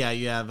 So yeah,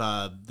 you have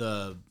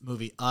the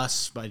movie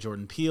Us by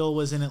Jordan Peele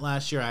was in it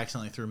last year. I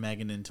accidentally threw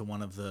Megan into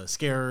one of the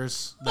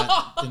scarers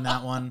in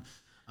that one.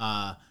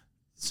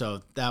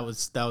 So that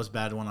was a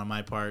bad one on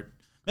my part.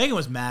 Megan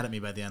was mad at me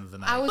by the end of the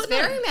night. I was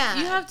very mad.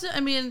 You have to. I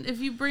mean, if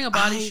you bring a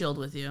body I- shield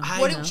with you, I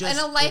What, just- in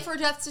a life or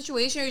death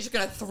situation, are you just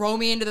gonna throw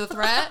me into the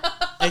threat?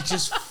 It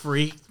just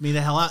freaked me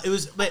the hell out. It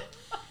was, but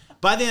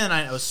by the end of the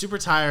night, I was super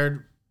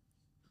tired.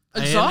 I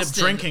ended up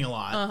Exhausted. drinking a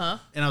lot,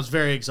 and I was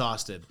very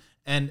exhausted.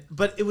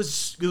 But it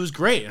was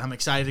great, and I'm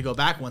excited to go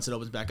back once it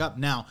opens back up.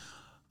 Now,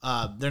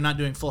 they're not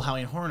doing full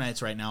Halloween Horror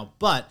Nights right now,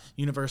 but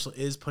Universal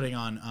is putting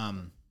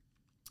on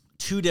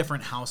 2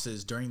 different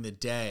houses during the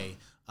day.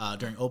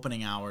 During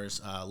opening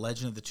hours,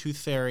 Legend of the Tooth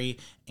Fairy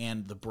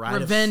and the Bride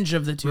Revenge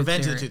of the Tooth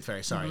Revenge Fairy. of the Tooth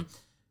Fairy, sorry.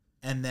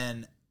 And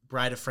then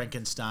Bride of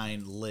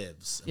Frankenstein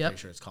Lives. I'm Yep.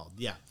 pretty sure it's called.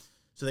 Yeah.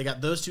 So they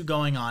got those 2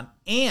 going on,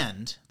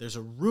 and there's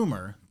a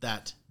rumor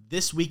that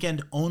this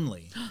weekend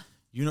only,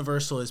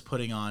 Universal is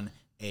putting on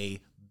a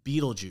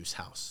Beetlejuice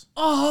house.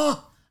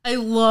 oh, I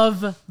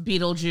love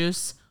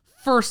Beetlejuice.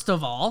 First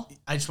of all,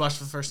 I just watched it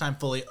for the first time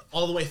fully,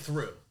 all the way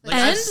through. Like,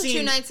 And I've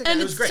 2 nights ago. and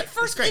It it's was great.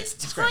 First, It's great. it's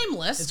It's great.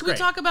 timeless. It's We great.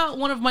 talk about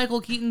one of Michael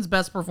Keaton's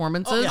best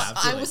performances. Oh, yeah. I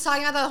Absolutely. was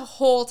talking about that the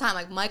whole time,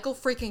 like Michael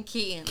freaking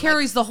Keaton.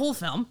 Carries the whole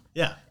film.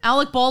 Yeah.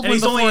 Alec Baldwin And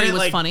he's only before in he it, was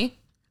like- funny.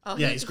 Oh,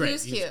 Yeah, he, he's great. He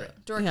was He's cute.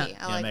 great. Dorky. Yeah. I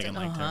Yeah, liked Megan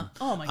him. liked him.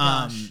 Oh my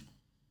gosh.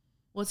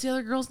 What's the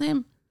other girl's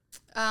name?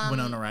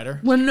 Winona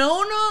Ryder.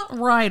 Winona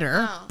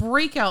Ryder. Oh.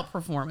 Breakout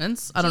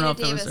performance. I don't know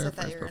Gina if that was Davis, her I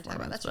thought first you were gonna talk about.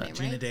 performance. That's her but- name,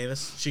 Gina right?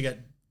 Davis. She got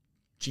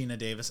Gina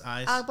Davis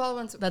eyes. Alec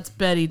Baldwin's. That's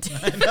Betty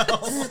Davis.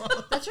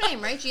 That's her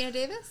name, right? Gina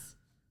Davis.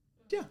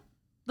 Yeah.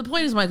 The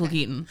point is Michael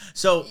Keaton.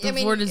 So I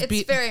mean, Word is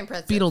it's very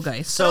impressive.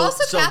 Beetlegeist. So- But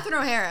also Catherine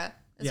O'Hara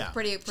is Yeah,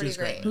 pretty she was great.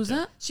 great. Who's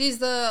that? She's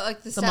the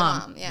The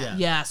mom. stepmom. Yeah. Yeah.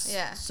 Yes.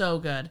 Yeah. So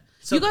good.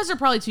 So- you guys are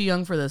probably too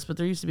young for this, but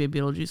there used to be a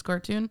Beetlejuice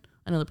cartoon.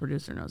 I know the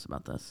producer knows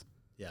about this.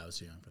 yeah, I was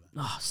too young for that.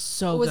 Oh,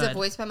 so Was good. it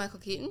voiced by Michael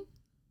Keaton?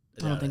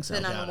 I don't think so.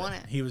 Then I doubt want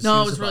it. He was. No,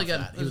 he it was really above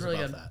good. that. It He was really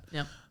above good. that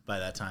Yep. by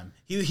that time.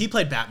 He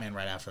played Batman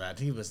right after that.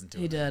 He wasn't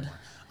doing. He that did.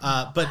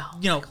 anymore.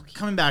 But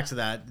coming back to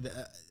that,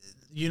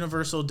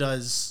 Universal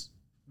does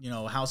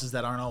houses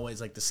that aren't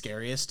always like the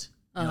scariest.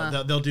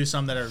 They'll do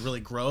some that are really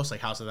gross, like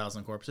House of a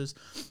Thousand Corpses.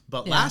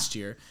 But last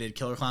year, they did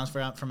Killer Clowns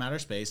from Outer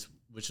Space,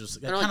 which was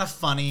They're kind like- of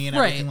funny and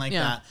Right, everything like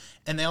yeah. that.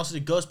 And they also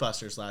did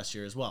Ghostbusters last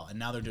year as well. And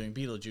now they're doing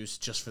Beetlejuice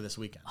just for this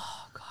weekend.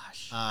 Oh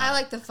gosh. I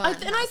like the fun.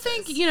 And I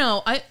think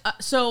houses.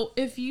 so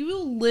if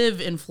you live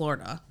in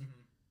Florida, Mm-hmm.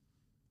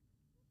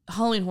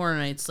 Halloween Horror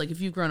Nights, like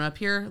if you've grown up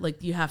here,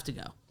 like you have to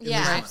go. Yeah,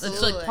 Right?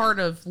 absolutely. It's like part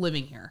of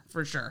living here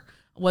for sure.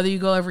 Whether you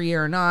go every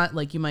year or not,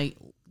 like you might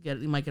get a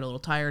little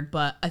tired,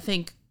 but I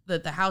think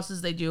that the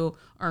houses they do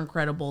are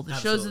incredible. The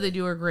shows that Absolutely. they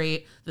do are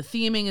great. The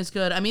theming is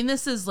good. I mean,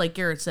 this is like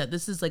Garrett said,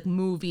 this is like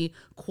movie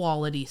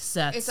quality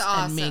sets It's and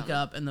awesome.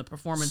 makeup, and the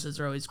performances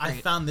are always I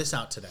great. found this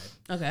out today.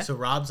 Okay. So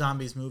Rob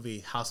Zombie's movie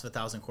House of a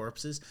Thousand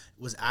Corpses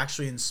was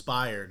actually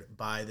inspired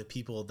by the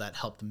people that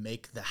helped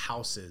make the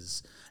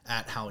houses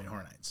at Halloween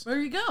Horror Nights. There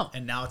you go.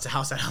 And now it's a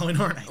house at Halloween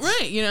Horror Nights.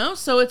 Right,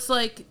 so it's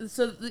like, this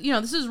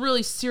is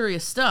really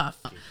serious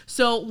stuff.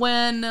 So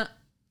when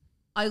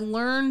I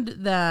learned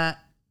that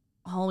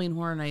Halloween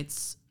Horror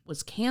Nights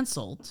was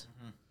canceled,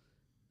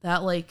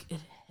 that like it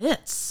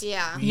hits.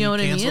 Yeah. We You know what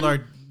I canceled mean?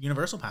 our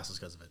Universal passes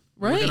because of it.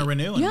 Right. We're going to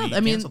renew and yeah, we I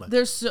mean, canceled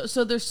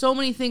it. there's so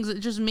many things that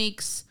just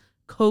makes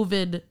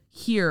COVID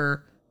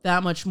here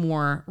that much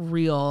more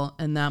real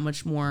and that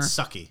much more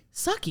Sucky.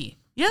 sucky.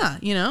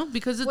 Yeah,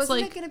 because it's Wasn't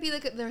like it going to be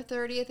like their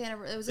 30th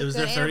anniversary? It was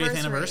their 30th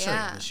anniversary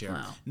yeah. this year.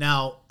 Wow.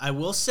 Now, I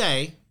will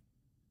say,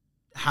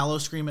 Hallow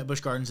Scream at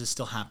Busch Gardens is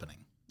still happening.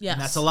 Yes.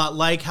 And that's a lot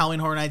like Halloween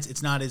Horror Nights.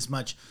 It's not as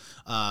much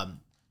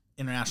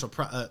international.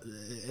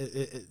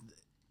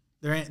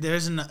 There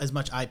isn't as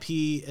much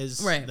IP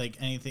as Right. like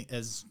anything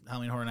as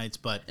Halloween Horror Nights,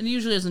 but and it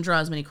usually doesn't draw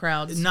as many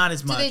crowds. not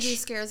as Do much. they do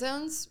scare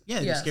zones? Yeah,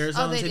 they Yes. do scare Oh,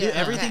 zones. they they do? do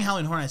everything Okay.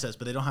 Halloween Horror Nights does,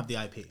 but they don't have the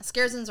IP.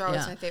 Scare zones are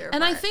always Yeah. my favorite.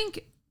 And I part.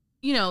 think,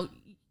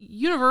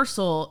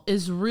 Universal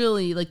is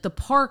really like the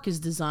park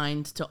is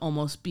designed to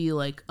almost be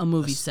like a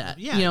movie set.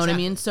 yeah, you know what I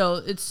exactly. mean? So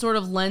it sort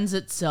of lends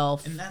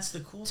itself And that's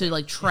the cool to thing.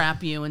 like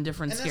trap you in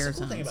different And scare that's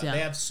the cool zones. thing about it. Yeah. They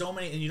have so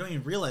many, and you don't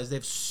even realize they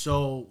have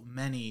so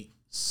many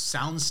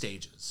sound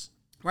stages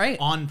right.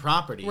 on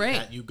property Right.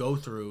 that you go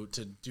through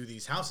to do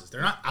these houses.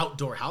 They're not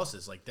outdoor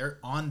houses. Like they're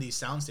on these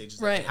sound stages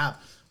that Right. they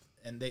have.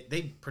 And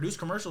they produce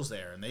commercials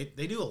there, and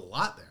they do a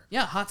lot there.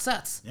 Yeah, hot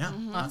sets. Yeah.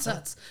 Hot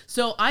sets.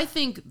 So I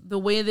think the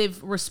way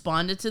they've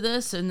responded to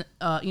this and,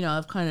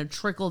 have kind of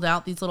trickled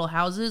out these little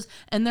houses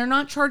and they're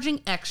not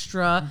charging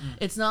extra.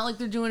 It's not like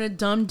they're doing a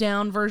dumbed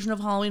down version of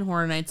Halloween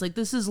Horror Nights. Like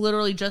this is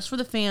literally just for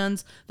the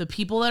fans, the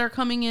people that are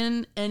coming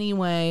in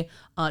anyway,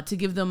 to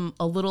give them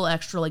a little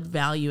extra like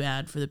value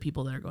add for the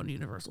people that are going to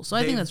Universal. So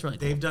I think that's really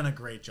cool. They've done a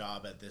great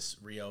job at this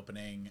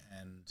reopening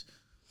and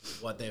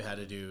what they've had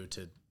to do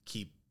to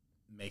keep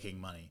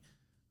making money.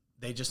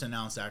 They just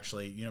announced,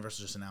 actually,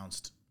 Universal just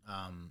announced,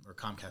 or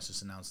Comcast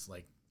just announced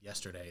like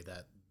yesterday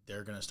that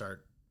they're going to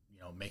start,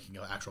 making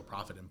an actual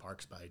profit in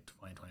parks by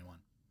 2021.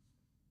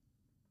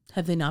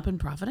 Have they not been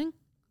profiting?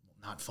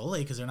 Not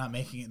fully, because they're not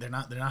making it. They're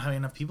not having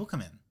enough people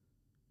come in.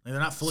 Like, they're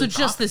not So fully. just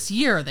profiting. this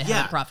year they Yeah,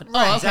 haven't profited.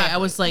 right. Oh, okay. Exactly. I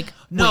was like,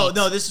 No, wait,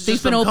 no, this is they've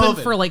just been from open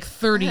COVID. for like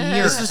 30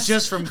 years. This is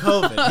just from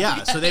COVID.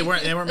 Yeah, so they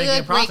weren't making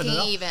like a profit. breaking at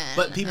all. even.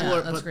 But people Yeah,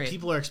 are that's great.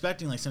 people are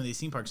expecting like some of these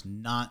theme parks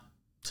not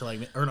to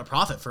like earn a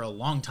profit for a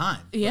long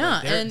time. But, Yeah,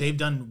 like, and- they've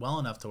done well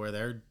enough to where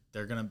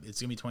it's gonna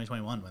be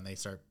 2021 when they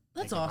start.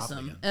 That's making a profit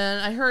awesome. again.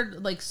 And I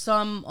heard like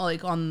some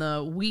like on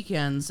the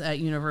weekends at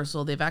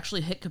Universal, they've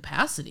actually hit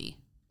capacity,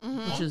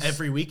 which is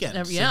Every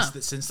weekend, yeah. since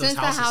those Since the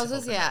houses, houses,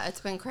 opened. yeah,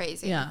 it's been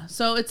crazy. yeah.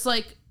 So it's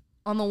like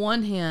on the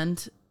one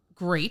hand,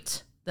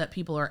 great that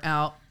people are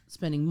out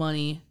spending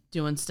money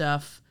doing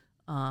stuff,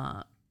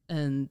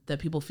 and that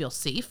people feel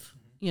safe.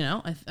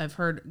 I've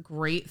heard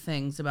great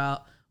things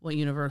about what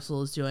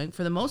Universal is doing.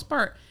 For the most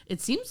part, it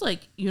seems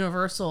like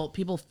Universal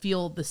people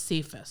feel the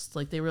safest.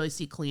 Like they really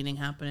see cleaning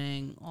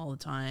happening all the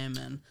time,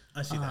 and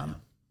I see that. Yeah.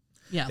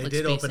 yeah, They like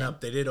did open spacing. up.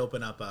 They did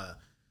open up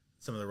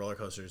some of the roller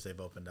coasters. They've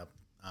opened up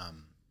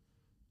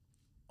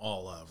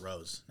all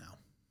rows now.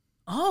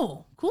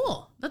 Oh,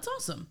 cool. That's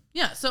awesome.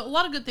 Yeah, so a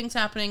lot of good things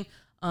happening.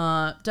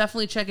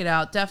 Definitely check it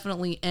out.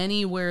 Definitely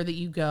anywhere that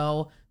you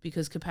go,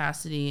 because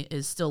capacity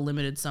is still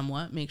limited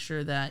somewhat. Make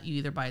sure that you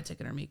either buy a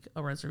ticket or make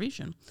a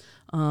reservation.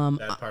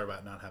 That part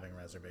about not having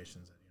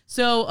reservations.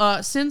 So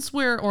since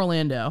we're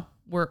Orlando,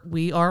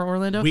 we are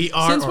Orlando. We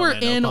are Since Orlando.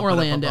 we're in Bum, ba-da,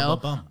 Orlando,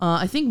 bum, bum,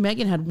 I think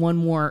Megan had one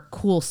more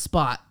cool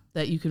spot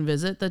that you can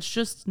visit. That's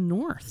just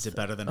north. Is it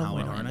better than of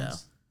Halloween Horror Orlando.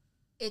 Nights?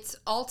 It's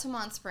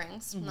Altamont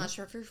Springs. Mm-hmm. I'm not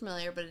sure if you're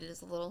familiar, but it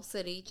is a little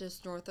city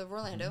just north of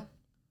Orlando.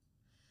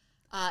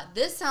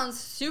 This sounds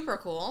super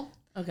cool.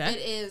 Okay. It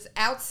is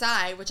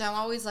outside, which I'm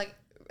always like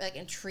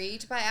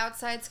intrigued by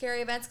outside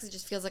scary events because it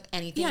just feels like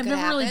anything Yeah, I've could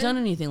never happen. really done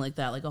anything like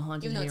that, like a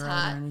haunted Even though it's hayride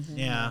hot. or anything.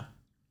 Yeah.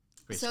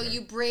 Pretty So scary.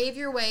 you brave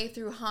your way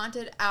through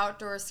haunted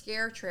outdoor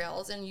scare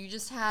trails, and you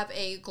just have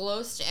a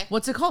glow stick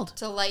What's it called?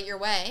 to light your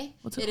way.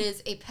 What's it It called?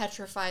 is a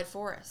petrified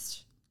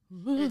forest.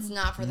 And it's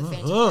not for the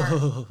faint of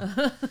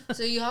heart.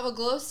 So you have a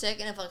glow stick,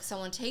 and if like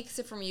someone takes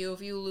it from you,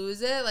 if you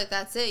lose it, like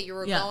that's it. You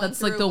were Yeah, going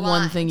that's like through the one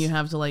blind. thing you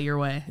have to light your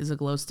way is a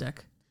glow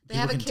stick. They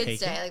have a People can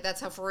kids' take day. it? Like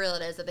that's how for real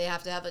it is. That they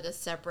have to have like a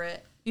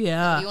separate.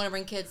 Yeah. You want to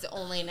bring kids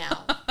only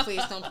now.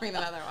 Please don't bring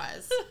them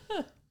otherwise.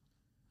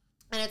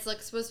 And it's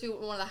like supposed to be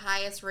one of the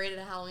highest rated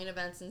Halloween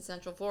events in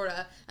Central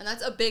Florida. And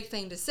that's a big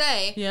thing to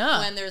say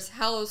when there's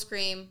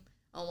Hallowscream.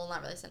 Oh, well,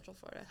 not really Central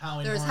Florida.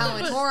 There's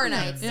Halloween Horror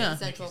Nights in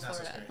Central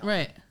Florida.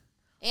 Right.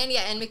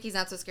 And Mickey's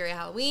Not So Scary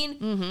Halloween.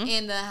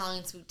 And the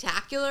Halloween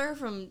Spooktacular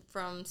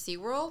from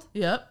SeaWorld.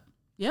 Yep.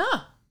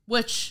 Yeah.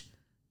 Which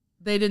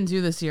they didn't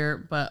do this year,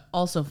 but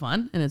also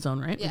fun in its own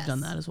right. Yes. We've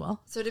done that as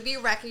well. So to be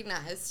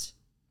recognized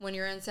when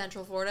you're in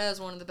Central Florida as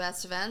one of the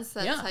best events,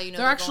 that's how you know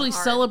they're actually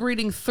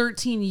celebrating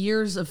 13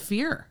 years of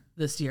fear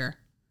this year.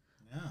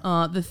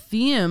 Yeah. The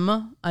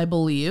theme, I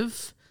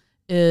believe,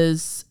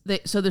 is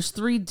so there's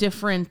 3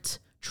 different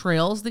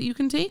trails that you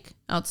can take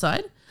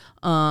outside.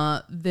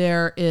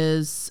 There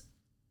is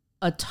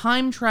a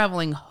time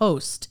traveling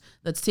host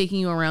that's taking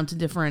you around to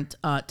different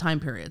time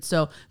periods.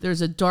 So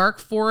there's a dark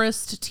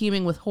forest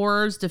teeming with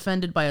horrors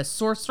defended by a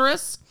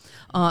sorceress.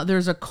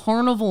 There's a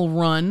carnival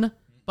run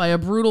by a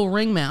brutal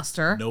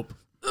ringmaster. Nope.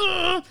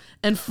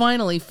 And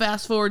finally,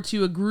 fast forward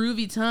to a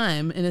groovy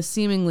time in a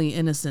seemingly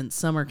innocent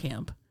summer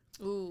camp.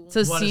 Ooh.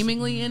 So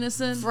seemingly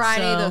innocent.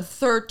 Friday the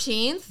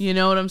 13th. You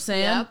know what I'm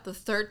saying? Yep, the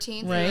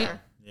 13th. Right?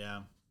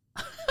 Yeah.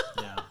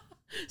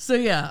 So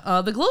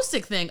the glow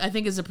stick thing I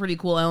think is a pretty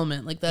cool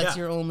element. Like that's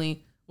your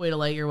only way to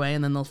light your way,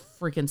 and then they'll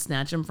freaking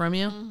snatch them from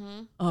you.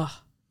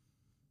 Oh,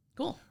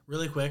 cool.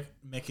 Really quick,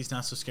 Mickey's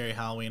Not So Scary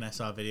Halloween. I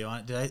saw a video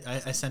on it.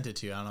 I sent it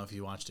to you. I don't know if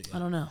you watched it yet. I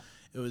don't know.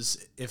 It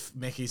was if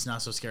Mickey's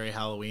Not So Scary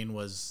Halloween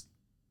was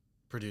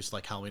produced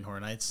like Halloween Horror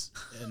Nights,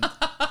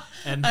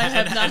 and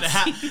half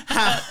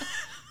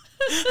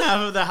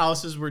of the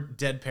houses were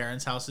dead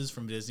parents' houses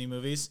from Disney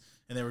movies,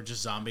 and they were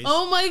just zombies.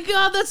 Oh my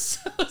god, that's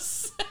so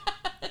sad.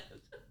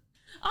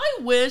 I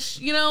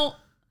wish,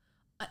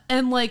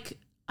 and like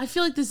I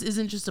feel like this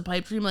isn't just a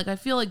pipe dream. Like I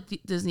feel like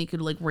Disney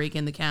could like rake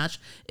in the cash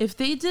if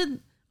they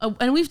did.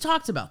 And we've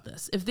talked about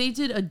this. If they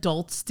did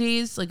adults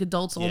days, like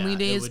adults only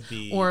days,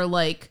 or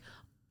like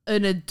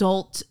an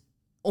adult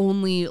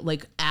only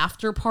like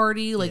after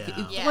party, like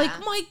like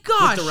my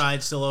gosh, with the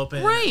ride still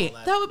open, right?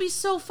 That would be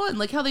so fun.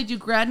 Like how they do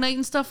grad night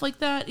and stuff like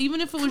that.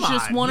 Even if it was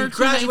just one or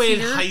two nights a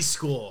graduated year. high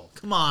school.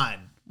 Come on.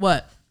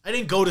 What? I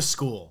didn't go to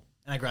school,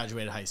 and I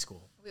graduated high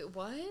school. Wait,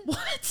 what?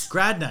 What?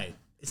 Grad night.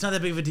 It's not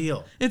that big of a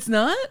deal. It's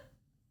not?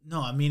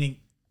 No, I'm meaning.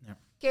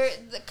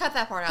 Garrett, cut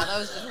that part out. That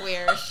was just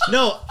weird.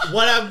 No,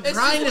 what I'm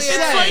trying to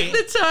say. It's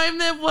like the time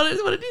that what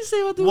did you say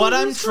about the what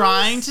I'm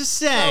trying to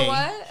say?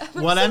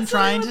 What I'm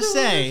trying to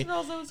say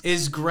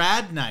is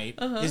grad night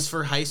is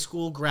for high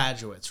school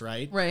graduates,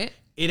 right? Right.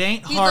 It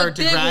ain't hard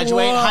to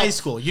graduate high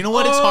school. You know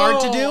what it's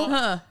hard to do?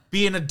 Huh.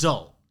 Be an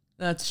adult.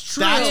 That's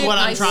true. That's what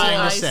I'm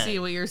trying to say. I see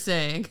what you're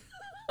saying.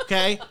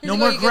 Okay? No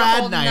more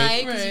grad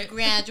night. Because you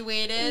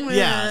graduated.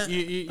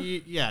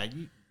 Yeah.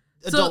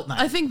 Adult night.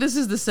 I think this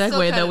is the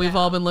segue that we've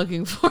all been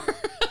looking for.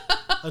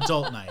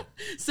 Adult night.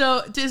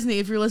 So Disney,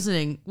 if you're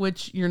listening,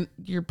 which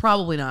you're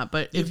probably not,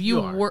 but if you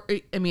were,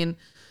 I mean,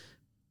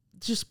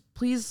 just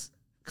please,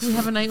 can we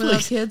have a night without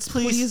kids?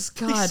 Please,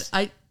 God,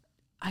 I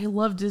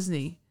love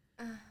Disney,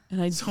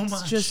 and so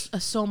much.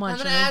 just so much.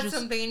 I'm gonna add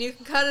something, and you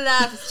can cut it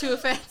out if it's too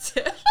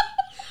offensive.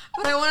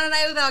 But I want a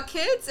night without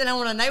kids, and I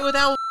want a night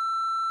without.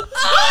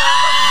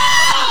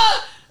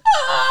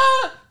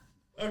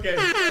 Okay.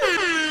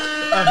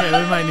 Okay,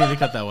 we might need to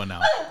cut that one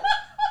out.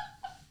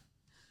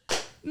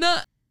 No.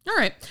 All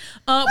right.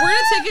 We're gonna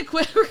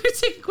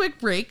take a quick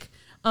break.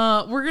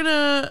 We're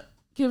gonna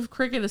give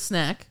Cricket a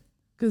snack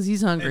because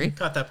he's hungry. And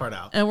cut that part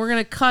out. And we're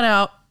gonna cut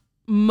out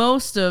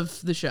most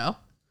of the show.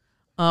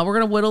 We're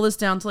gonna whittle this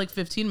down to like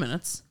 15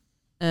 minutes,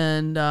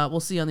 and we'll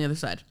see you on the other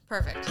side.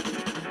 Perfect.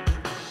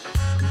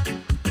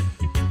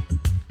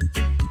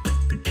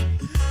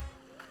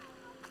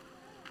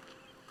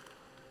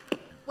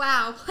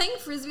 Wow, playing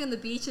frisbee on the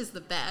beach is the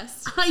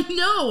best. I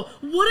know.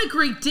 What a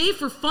great day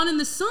for fun in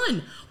the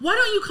sun. Why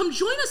don't you come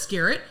join us,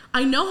 Garrett?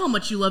 I know how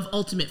much you love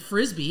ultimate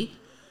frisbee.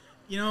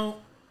 You know,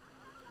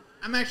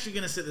 I'm actually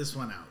going to sit this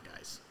one out,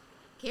 guys.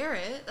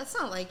 Garrett, that's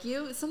not like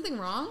you. Is something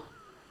wrong?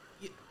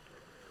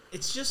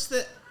 It's just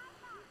that,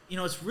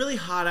 it's really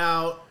hot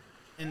out,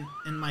 and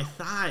my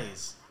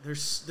thighs, they're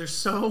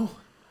so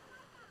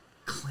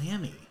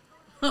clammy.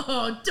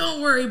 Oh,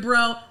 don't worry,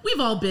 bro. We've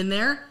all been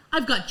there.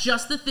 I've got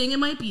just the thing in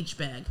my beach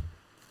bag.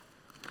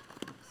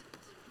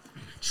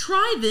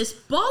 Try this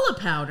Bala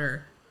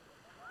powder.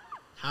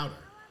 Powder?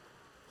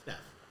 Steph,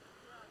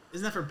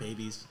 isn't that for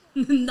babies?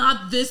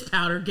 Not this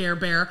powder, Gare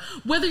Bear.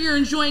 Whether you're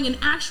enjoying an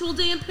actual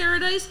day in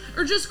paradise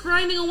or just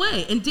grinding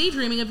away and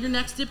daydreaming of your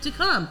next dip to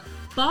come,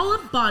 Bala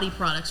body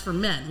products for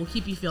men will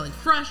keep you feeling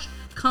fresh,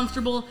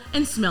 comfortable,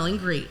 and smelling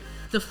great.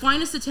 The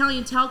finest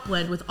Italian talc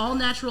blend with all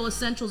natural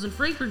essentials and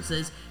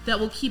fragrances that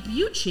will keep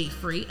you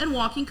chafe-free and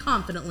walking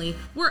confidently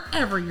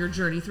wherever your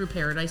journey through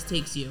paradise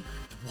takes you.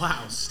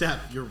 Wow,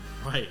 Steph, you're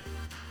right.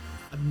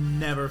 I've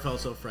never felt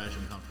so fresh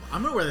and comfortable.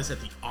 I'm going to wear this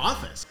at the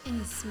office. And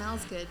it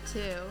smells good,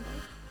 too.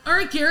 All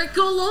right, Garrett,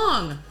 go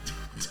long.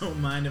 Don't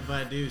mind if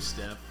I do,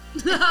 Steph.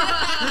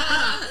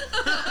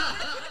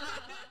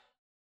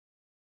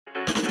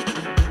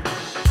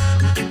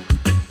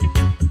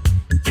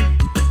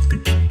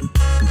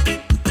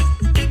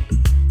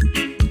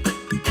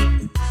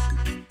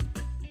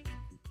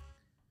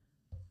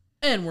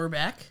 And we're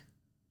back.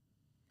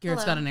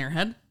 Garrett's Hello. got an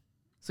airhead,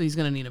 so he's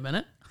gonna need a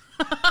minute.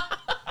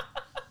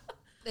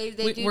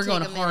 We're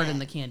going hard in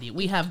the candy.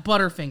 We have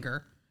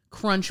Butterfinger,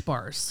 Crunch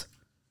Bars.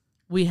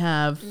 We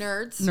have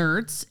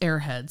Nerds,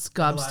 Airheads,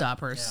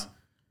 Gobstoppers. Yeah.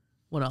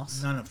 What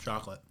else? None of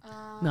chocolate.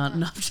 Not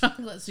enough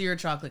chocolate. So you're a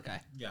chocolate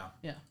guy. Yeah.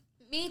 Yeah.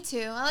 Me too.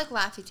 I like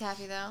Laffy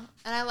Taffy though,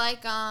 and I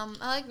like Nerds.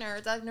 I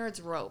like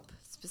Nerds Rope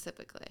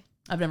specifically.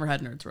 I've never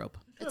had Nerds Rope.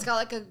 It's got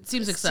like a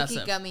Seems sticky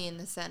excessive. gummy in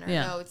the center.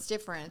 Yeah. No, it's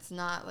different. It's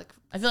not like.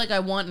 I feel like I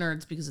want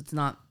Nerds because it's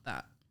not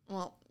that.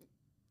 Well,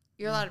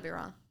 you're allowed to be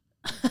wrong.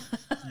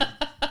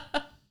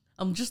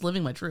 I'm just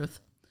living my truth.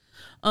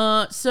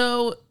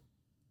 So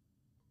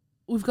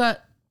we've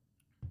got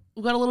a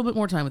little bit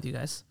more time with you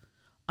guys.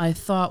 I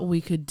thought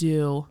we could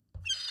do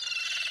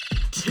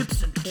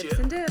Tips and dip. Tips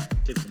and dip.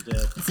 Tips and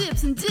dip.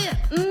 Tips and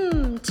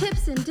dip.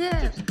 Tips and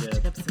dip.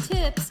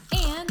 Tips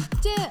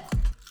and dip.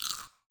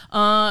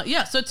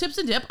 So tips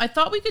and dip. I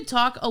thought we could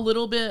talk a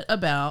little bit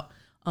about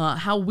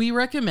how we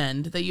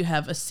recommend that you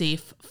have a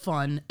safe,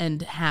 fun,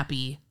 and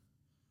happy,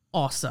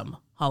 awesome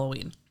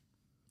Halloween.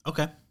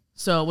 Okay.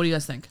 So what do you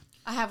guys think?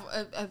 I have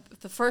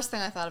the first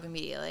thing I thought of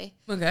immediately.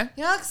 Okay.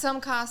 You know, like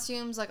some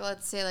costumes, like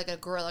let's say like a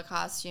gorilla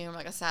costume,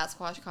 like a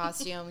Sasquatch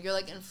costume, you're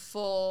like in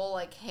full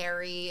like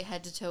hairy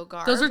head to toe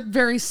garb. Those are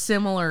very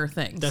similar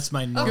things. That's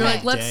my Okay. normal You're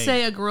like, let's day.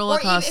 say a gorilla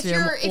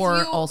costume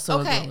or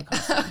also a gorilla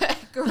costume.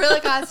 gorilla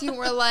costume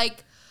or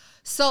like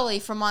Sully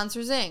from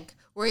Monsters Inc.,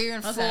 where you're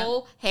in Okay.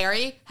 full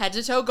hairy head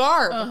to toe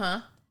garb. Uh-huh.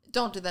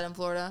 Don't do that in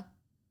Florida.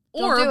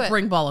 Or do it.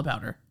 bring ball of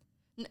powder.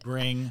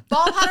 Bring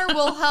Ball powder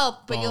will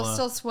help, but you'll Ball of-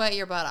 still sweat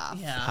your butt off.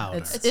 Yeah, Powder.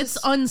 it's It's it's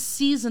just-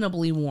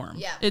 unseasonably warm.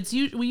 Yeah.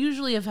 We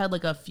usually have had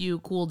like a few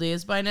cool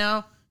days by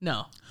now.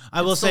 No,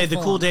 I will It's say still the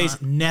full cool on days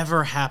hot.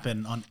 never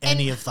happen on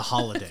any of the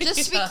holidays.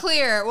 Just to be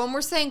clear, when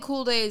we're saying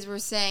cool days, we're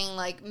saying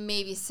like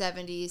maybe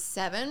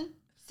 77,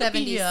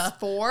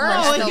 74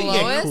 Oh, is it the can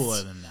get lowest.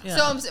 cooler than that. Yeah.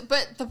 So,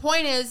 but the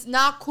point is,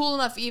 not cool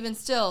enough even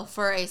still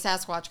for a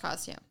Sasquatch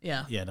costume.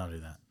 yeah, Yeah, don't do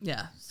that.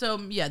 yeah. So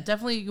yeah,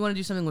 definitely you want to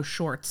do something with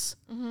shorts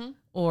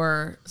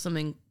or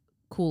something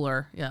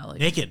cooler. Yeah, like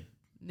Naked.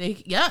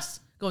 naked. Yes,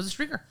 go as a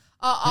streaker.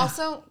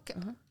 Also,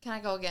 can I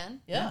go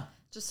again? Yeah.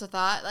 Just a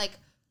thought, like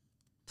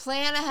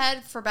plan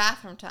ahead for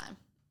bathroom time.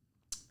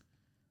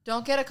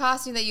 Don't get a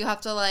costume that you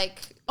have to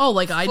like. Oh,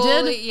 like I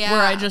Fully- did, yeah.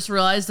 where I just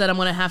realized that I'm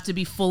gonna have to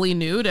be fully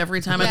nude every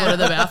time I go Yeah. to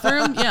the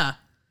bathroom. Yeah,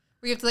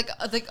 Where you have to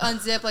like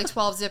unzip like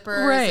 12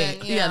 zippers. right.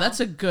 And, you Yeah, know. that's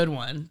a good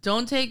one.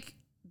 Don't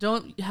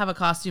have a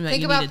costume that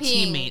Think you about need a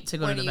peeing teammate to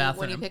go to when the you- bathroom.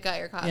 when you pick out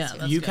your costume. Yeah,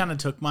 that's You good. kind of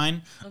took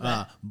mine.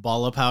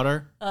 Ball of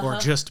powder or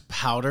just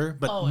powder,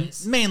 but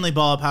Always. mainly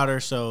ball of powder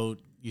so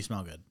you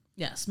smell good.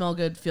 Yeah, smell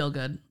good, feel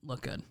good,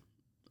 look good.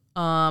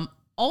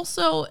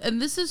 Also,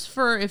 and this is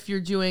for if you're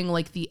doing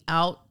like the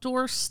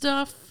outdoor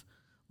stuff,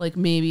 like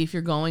maybe if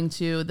you're going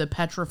to the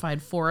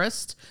petrified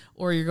forest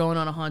or you're going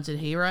on a haunted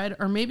hayride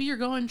or maybe you're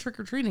going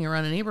trick-or-treating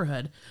around a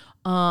neighborhood.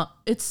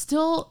 It's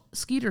still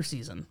skeeter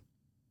season.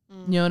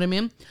 You know what I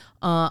mean?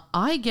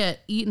 I get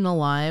eaten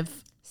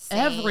alive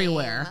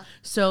everywhere.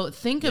 So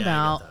think I get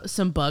about that.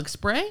 some bug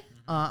spray.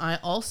 I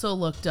also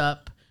looked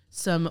up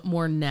some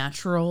more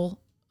natural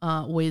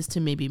ways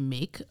to maybe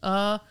make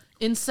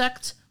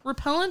insect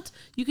repellent.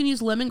 You can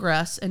use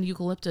lemongrass and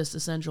eucalyptus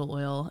essential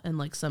oil and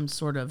like some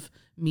sort of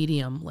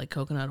medium like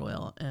coconut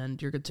oil and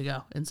you're good to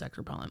go. Insect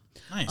repellent.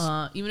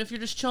 Nice. Even if you're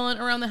just chilling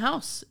around the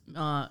house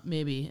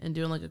maybe and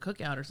doing like a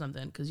cookout or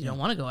something because you don't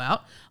want to go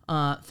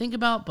out. Think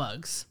about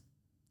bugs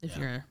if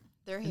you're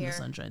They're in here the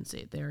Sunshine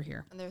State. They're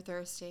here. and they're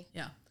thirsty.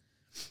 Yeah.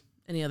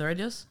 Any other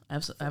ideas? I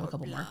have a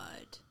couple more.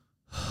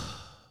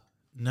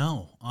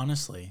 No,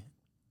 honestly.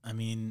 I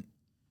mean,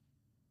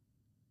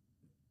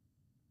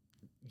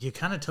 you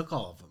kind of took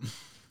all of them.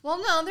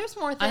 Well, no, there's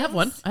more things.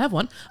 I have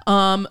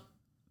one.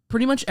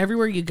 Pretty much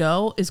everywhere you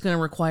go is going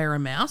to require a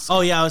mask.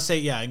 Oh, yeah, I would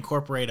say,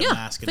 incorporate a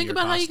mask into Think your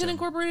about how you can costume.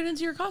 incorporate it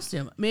into your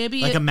costume.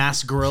 Maybe Like a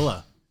masked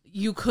gorilla,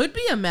 you could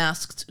be a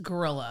masked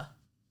gorilla.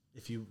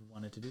 if you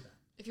wanted to do that.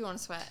 If you want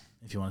to sweat.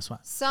 If you want to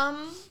sweat.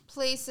 Some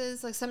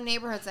places, like some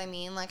neighborhoods,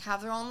 like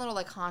have their own little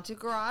like haunted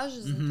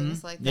garages and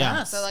things like that.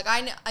 Yeah. So like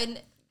I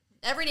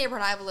every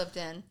neighborhood I've lived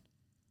in,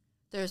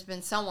 there's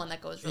been someone that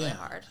goes really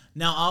hard.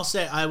 Now,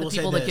 I will The say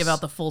people this. that give out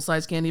the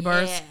full-size candy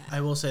bars. Yeah. I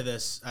will say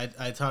this.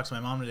 I talked to my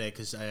mom today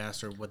because I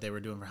asked her what they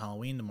were doing for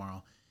Halloween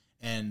tomorrow,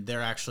 and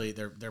they're actually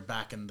they're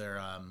backing their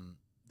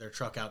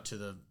truck out to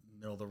the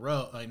middle of the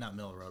road, like not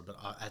middle of the road, but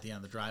at the end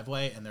of the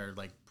driveway, and they're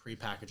like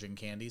pre-packaging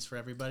candies for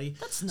everybody.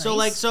 That's nice.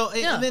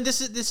 I mean,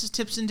 this is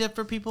tips and dip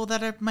for people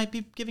that might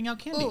be giving out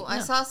candy. Ooh, I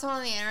saw someone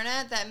on the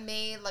internet that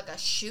made like a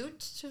chute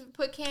to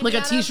put candy Like a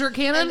out of, t-shirt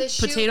cannon? and the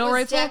chute Potato was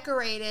rifle?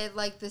 decorated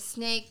like the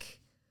snake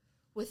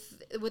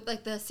with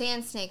like the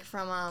sand snake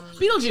from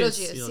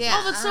Beetlejuice. Yeah.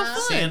 Oh, that's so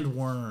fun.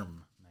 Sandworm.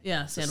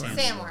 Yeah, sandworm.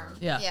 Sandworm.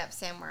 Yeah. Yep,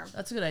 sandworm.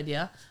 That's a good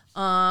idea.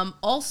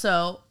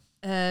 Also,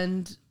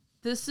 and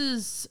this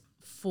is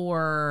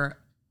for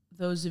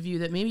those of you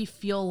that maybe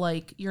feel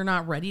like you're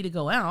not ready to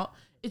go out,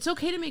 it's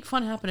okay to make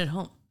fun happen at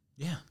home,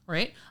 Yeah.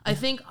 right? I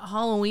think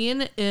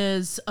Halloween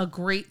is a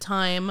great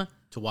time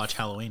to watch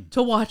Halloween.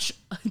 to watch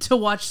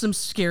some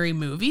scary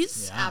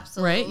movies. Yeah.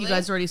 Absolutely. Right? You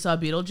guys already saw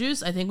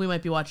Beetlejuice. I think we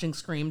might be watching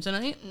Scream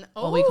tonight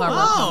while we carve fun.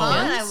 our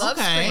I pumpkins. love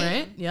Okay. Scream.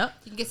 Right? Yep.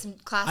 You can get some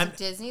classic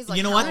Disney's like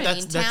You know what?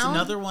 Halloween That's Town.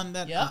 another one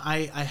that Yep.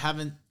 I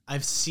haven't.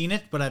 I've seen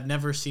it, but I've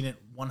never seen it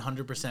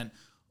 100%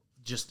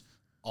 just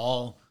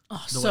all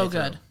Oh, the so way through.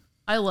 good.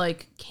 I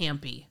like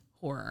campy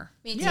horror.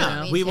 Me too.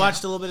 Yeah, me we too.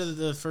 watched a little bit of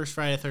the first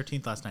Friday the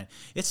 13th last night.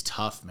 It's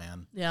tough,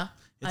 man. Yeah. I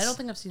It's- don't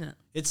think I've seen it.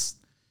 It's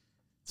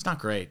not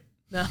great.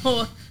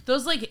 No.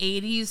 Those like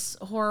 80s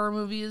horror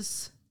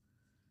movies.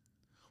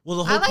 Well,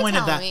 the I whole like point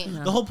Halloween. of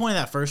that, the whole point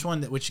of that first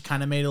one, which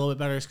kind of made it a little bit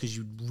better, is because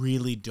you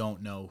really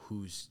don't know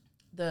who's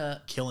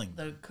The killing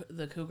them.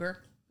 the cougar.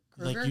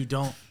 Like Krueger? you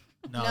don't.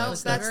 No, No,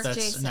 that's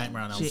Jason.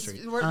 Nightmare on Elm Street.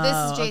 This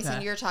Oh, is Jason.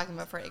 okay. You're talking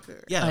about Freddy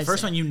Krueger. Yeah, the I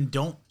first see. one you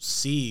don't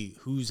see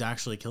who's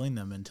actually killing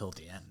them until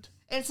the end.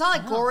 And it's not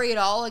like gory at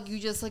all. Like you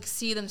just like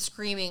see them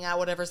screaming at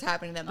whatever's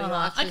happening to them, but you don't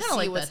I actually kind of see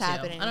like what's that too.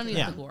 happening. I don't need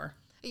Yeah. the gore.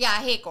 Yeah,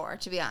 I hate gore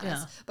to be honest.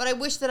 Yeah. But I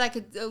wish that I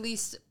could at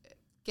least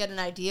get an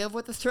idea of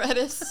what the threat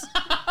is.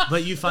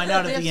 But you find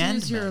out You at have the to end.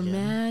 use your Megan.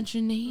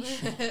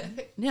 imagination.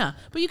 Yeah,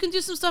 but you can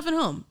do some stuff at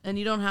home, and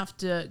you don't have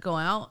to go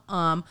out.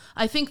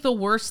 I think the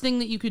worst thing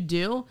that you could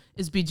do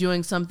is be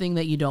doing something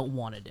that you don't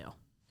want to do.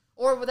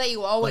 Or that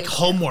you always Like do.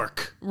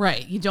 homework.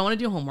 Right? You don't want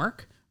to do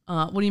homework.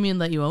 What do you mean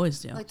that you always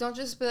do? Like don't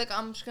just be like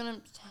I'm just gonna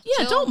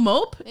Yeah, chill. don't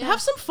mope. Yeah.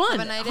 Have some fun.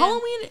 Have a night in.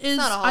 Halloween is,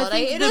 not a I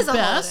holiday. think, It the is a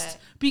best holiday.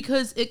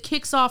 because it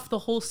kicks off the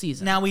whole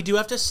season. Now we do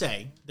have to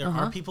say there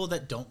Uh-huh. are people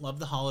that don't love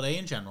the holiday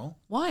in general.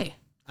 Why?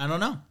 I don't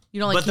know. You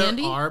don't like but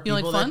candy? there are You don't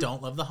like people fun? that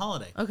don't love the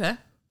holiday. Okay.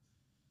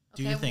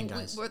 Do your Okay, thing, well,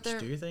 guys. we're Just there-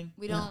 do your thing.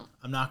 We don't.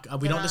 I'm not. We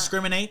They're don't not-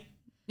 discriminate.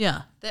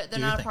 Yeah, They're Do your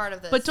not a thing. part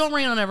of this. but don't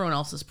rain on everyone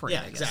else's parade.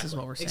 Yeah, I guess exactly. is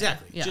what we're saying.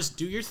 Exactly. Yeah. Just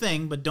do your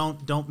thing, but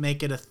don't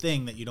make it a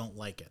thing that you don't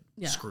like it.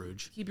 Yeah.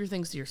 Scrooge. Keep your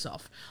things to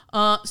yourself.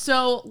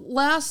 So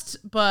last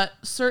but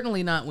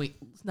certainly not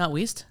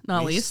least,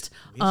 Least.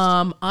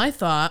 I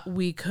thought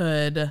we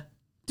could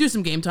do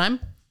some game time.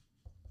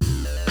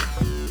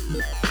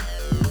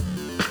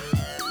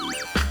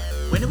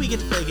 When do we get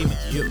to play a game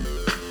with you?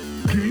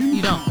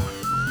 You don't.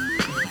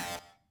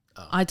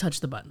 I touch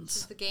the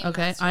buttons. the game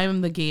okay, master. I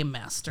am the game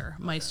master,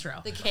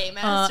 maestro. the game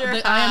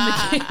master. I am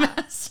the game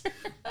master.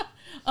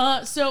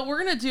 So we're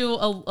gonna do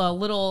a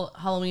little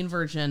Halloween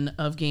version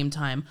of Game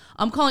Time.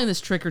 I'm calling this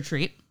Trick or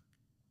Treat.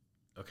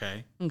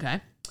 Okay.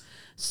 Okay.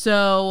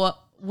 So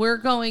we're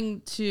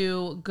going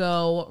to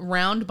go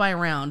round by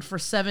round for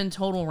 7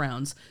 total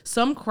rounds.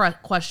 Some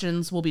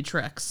questions will be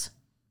tricks.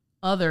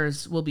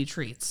 Others will be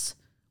treats.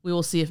 We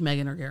will see if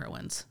Megan or Garrett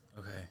wins.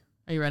 Okay.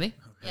 Are you ready?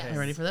 Yes. Are you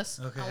ready for this?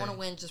 Okay. I want to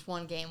win just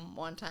one game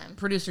one time.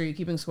 Producer, are you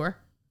keeping score?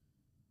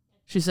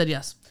 She said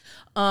yes.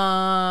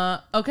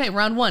 Okay,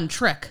 round 1,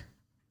 trick.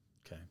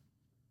 Okay.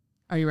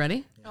 Are you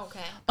ready? Okay.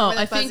 Oh, Are we, I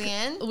like, think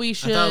buzzing in? we I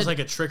should. thought it was like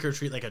a trick or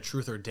treat, like a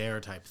truth or dare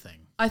type thing.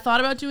 I thought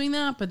about doing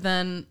that, but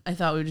then I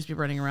thought we would just be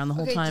running around the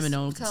whole Okay, time and just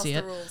no one could tell see us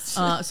it.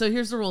 the rules. So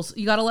here's the rules.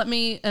 You got to let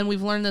me, and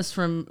we've learned this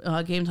from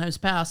Game Times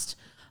past.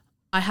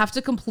 I have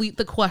to complete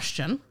the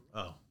question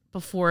Oh.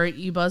 before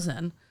you buzz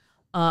in.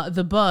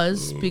 The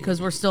buzz,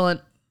 because we're still in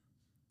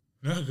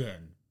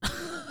Megan.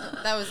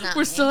 That was not.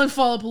 we're me. still in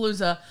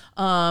Fallapalooza.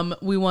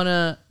 We want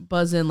to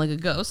buzz in like a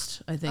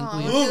ghost. I think Oh,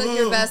 we. I feel like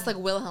your best like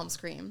Wilhelm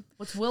scream.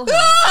 What's Wilhelm?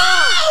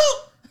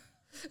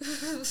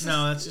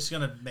 No, that's just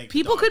gonna make the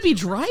People dog- could be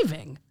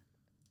driving.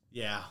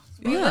 Yeah.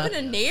 We live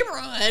in a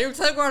neighborhood. It's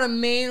like we're on a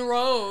main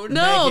road.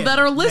 No, Megan, that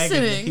are Megan, the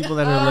listening. people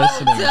that are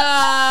listening.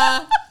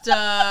 Duh.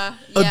 Yeah.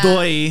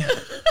 Adoy.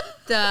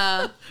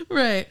 Duh.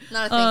 Right.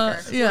 Not a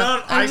thinker. Yeah.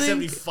 Not I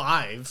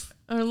I-75.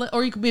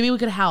 Or you could, maybe we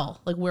could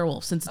howl like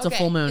werewolf since it's a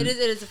full moon. It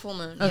is a full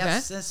moon. Okay.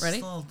 Yep. That's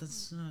Ready?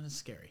 That's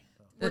scary.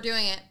 We're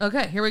doing it.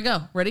 Okay, here we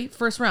go. Ready?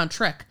 First round,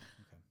 trick.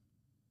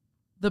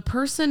 The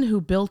person who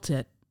built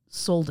it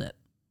sold it.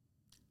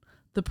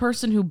 The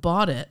person who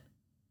bought it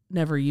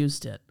never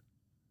used it.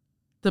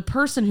 The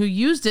person who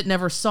used it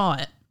never saw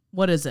it.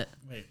 What is it?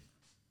 Wait.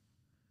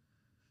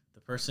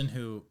 The person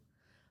who...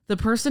 The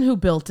person who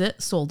built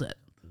it sold it.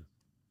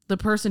 The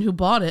person who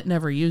bought it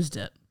never used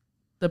it.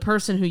 The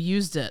person who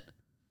used it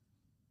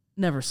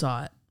never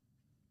saw it.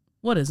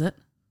 What is it?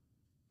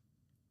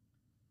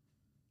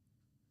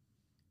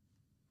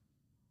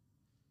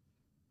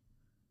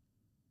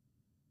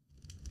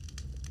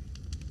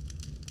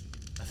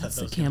 That's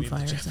the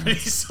campfire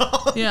Japanese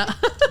song. Yeah.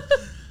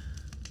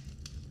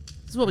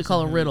 This is what we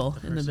call a riddle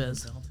in the person who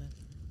biz. built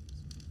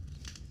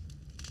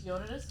it. You know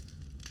what it is?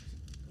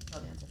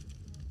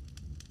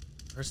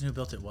 The person who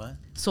built it what?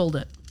 Sold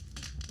it.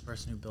 The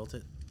person who built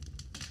it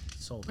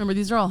sold it. Remember,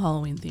 these are all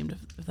Halloween themed,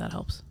 if that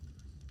helps.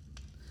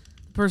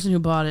 The person who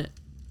bought it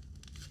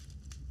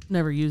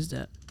never used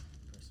it.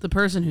 The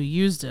person who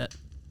used it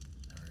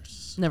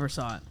never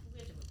saw it.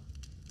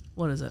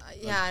 What is it?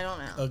 Yeah, I don't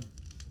know.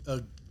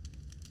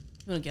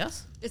 You want to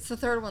guess? It's the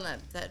third one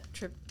that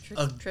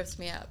trips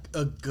me up.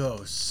 A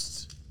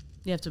ghost.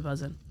 You have to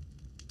buzz in.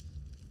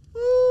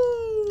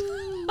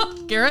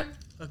 Garrett?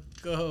 A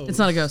ghost. It's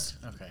not a ghost.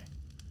 Okay.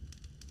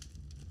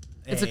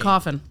 It's a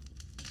coffin.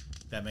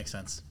 That makes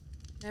sense.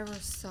 Never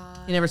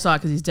saw He never saw it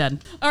because he's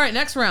dead. All right,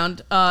 next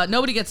round.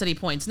 Nobody gets any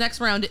points. Next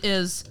round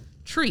is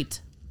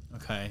treat.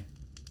 Okay.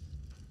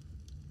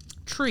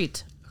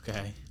 Treat.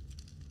 Okay.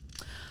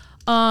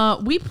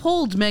 We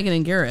polled Megan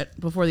and Garrett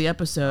before the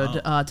episode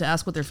to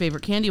ask what their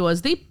favorite candy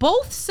was. They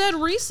both said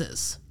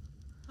Reese's.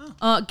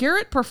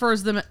 Garrett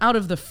prefers them out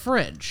of the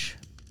fridge.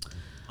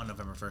 On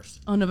November 1st.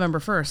 On November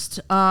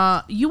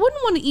 1st. You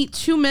wouldn't want to eat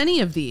too many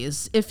of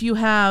these if you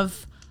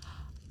have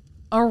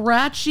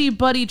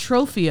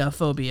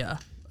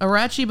Arachibuddytrophia,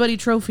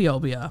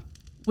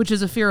 which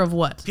is a fear of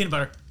what? Peanut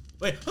butter.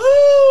 Wait.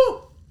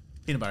 Ooh!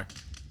 Peanut butter.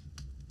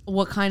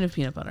 What kind of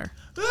peanut butter?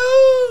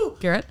 Ooh!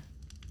 Garrett?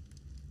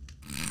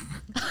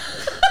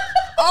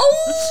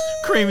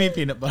 Creamy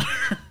peanut butter.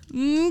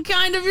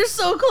 Kind of. You're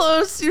so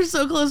close. You're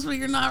so close, but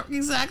you're not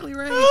exactly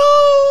right.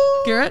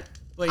 Garrett?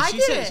 Wait, I she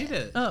did said it. she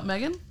did it. Oh,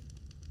 Megan?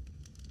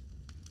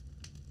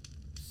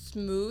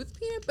 Smooth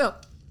peanut butter.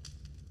 Oh.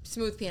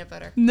 Smooth peanut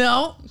butter.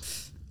 No.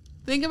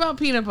 Think about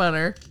peanut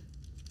butter.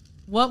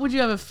 What would you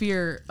have a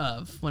fear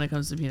of when it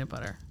comes to peanut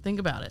butter? Think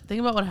about it. Think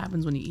about what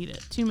happens when you eat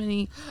it. Too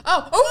many.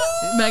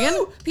 Oh!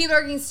 Megan? Peanut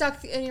butter getting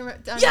stuck in your on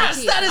Yes, your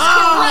teeth. that is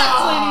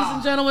correct, ladies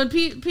and gentlemen.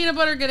 Peanut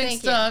butter getting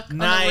Thank you. stuck on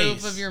Nice. the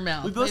roof of your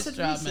mouth. We both Nice said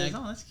job, Reese's. Meg.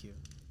 Oh, that's cute.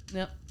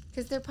 Yep.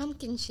 Because they're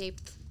pumpkin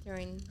shaped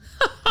during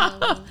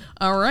Halloween.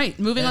 All right,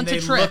 moving on And to they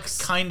tricks.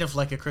 look kind of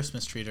like a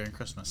Christmas tree during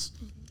Christmas.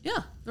 Yeah,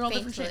 they're all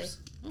different Thankfully.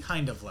 shapes.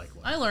 Kind of like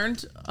one. I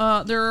learned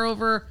there are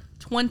over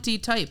 20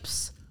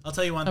 types I'll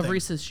tell you one of thing.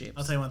 Reese's shapes.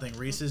 I'll tell you one thing.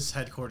 Reese's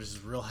headquarters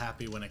is real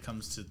happy when it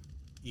comes to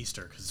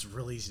Easter because it's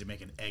real easy to make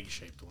an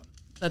egg-shaped one.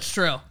 That's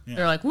true. Yeah.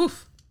 They're like,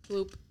 woof.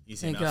 Bloop.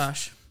 Easy Thank enough.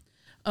 gosh.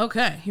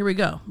 Okay, here we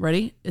go.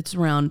 Ready? It's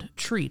round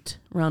treat.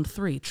 Round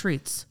 3,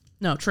 treats.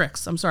 No,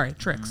 tricks. I'm sorry,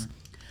 tricks.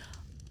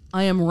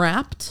 I am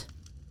wrapped,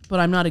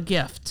 but I'm not a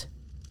gift.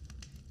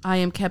 I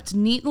am kept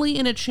neatly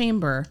in a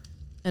chamber,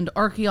 and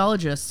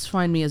archaeologists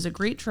find me as a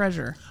great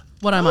treasure.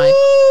 What am I?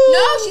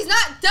 No, she's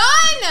not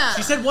done.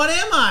 She said, "What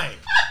am I?"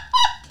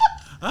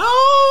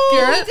 Oh,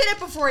 Garrett? We did it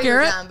before you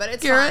Garrett? were done, but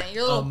it's Garrett? fine.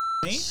 You're a little.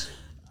 me?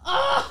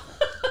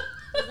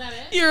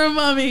 You're a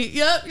mummy.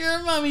 Yep, you're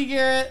a mummy,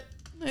 Garrett.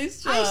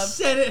 Nice job. I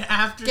said it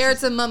after.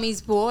 Garrett's a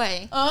mummy's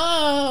boy.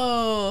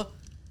 Oh.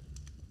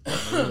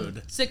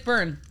 Rude. Sick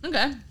burn.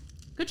 Okay.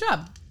 Good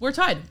job. We're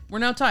tied. We're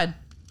now tied.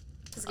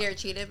 Because Garrett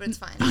cheated, but it's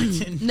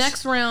fine.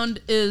 Next round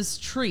is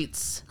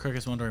treats.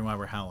 Cricket's wondering why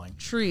we're howling.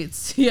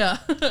 Treats. Yeah.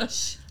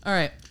 All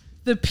right.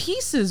 The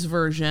Pieces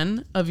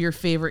version of your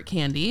favorite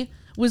candy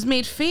was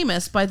made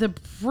famous by the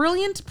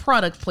brilliant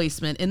product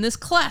placement in this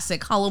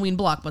classic Halloween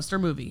blockbuster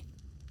movie.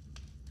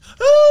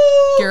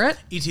 Garrett?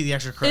 E.T. the It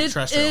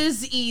extraterrestrial.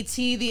 is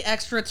E.T. the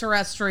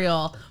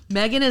extraterrestrial.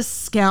 Megan is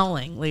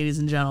scowling, ladies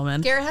and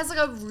gentlemen. Garrett has like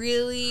a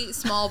really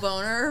small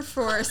boner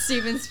for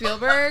Steven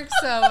Spielberg,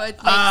 so it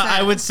makes sense.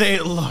 I would say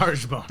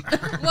large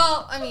boner.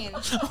 Well, I mean,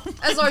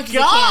 as large as it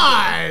can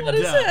God, What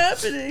is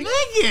happening?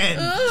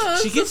 Megan?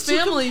 She She gets gets too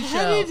family show.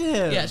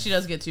 competitive. Yeah, she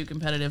does get too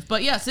competitive.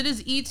 But yes, it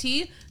is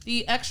E.T.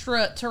 the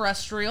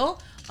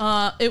extraterrestrial.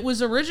 It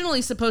was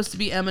originally supposed to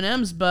be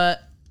M&M's,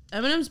 but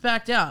M&M's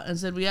backed out and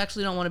said we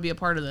actually don't want to be a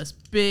part of this.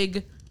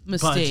 Big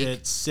mistake.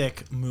 Budget,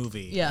 sick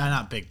movie. Yeah.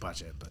 Not big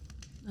budget, but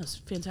That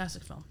was a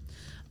fantastic film.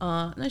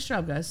 Nice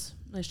job, guys.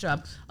 Nice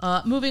job.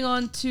 Moving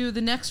on to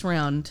the next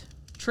round,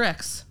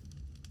 tricks.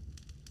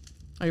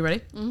 Are you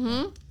ready?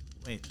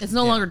 wait. It's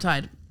no yeah. longer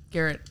tied.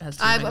 Garrett has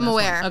to. I'm make this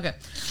aware. one.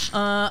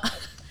 Okay.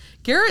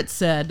 Garrett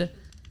said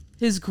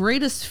his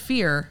greatest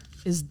fear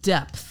is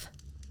depth.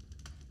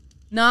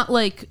 Not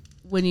like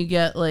when you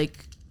get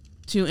like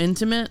too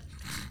intimate,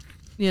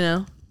 you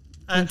know,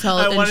 and tell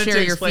I and wanted share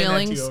to your explain that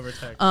to you feelings. over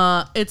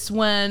text. It's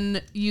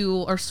when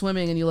you are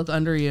swimming and you look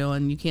under you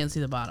and you can't see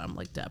the bottom,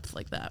 like depth,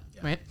 like that,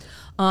 right?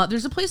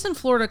 There's a place in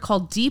Florida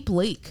called Deep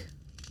Lake.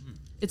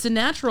 It's a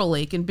natural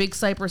lake in Big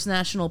Cypress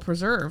National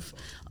Preserve.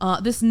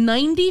 This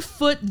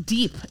 90-foot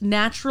deep,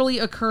 naturally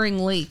occurring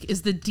lake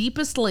is the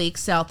deepest lake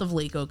south of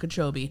Lake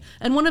Okeechobee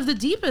and one of the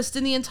deepest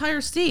in the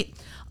entire state.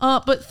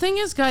 But thing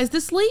is, guys,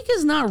 this lake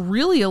is not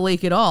really a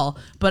lake at all,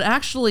 but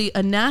actually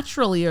a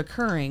naturally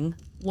occurring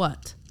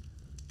what?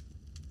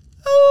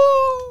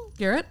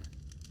 Garrett?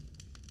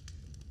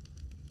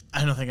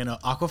 I don't think I know.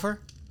 Aquifer?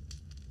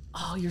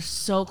 Oh, you're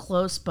so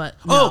close, but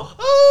no.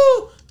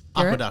 Oh!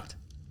 Garrett? Aqueduct.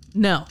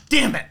 No.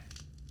 Damn it!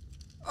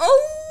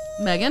 Oh!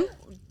 Megan?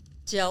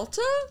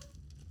 Delta?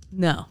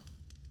 No.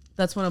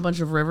 That's when a bunch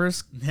of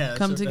rivers Yeah, that's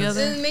come what-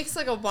 together. It makes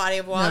like a body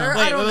of water.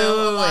 Wait, I don't wait, know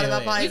wait, a lot wait, about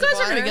wait. bodies You guys of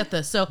are water. going to get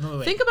this. So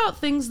wait. think about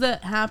things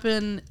that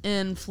happen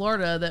in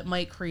Florida that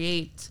might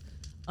create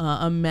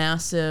a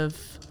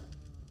massive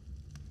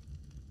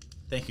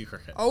Thank you,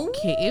 Cricket. Oh,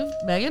 cave.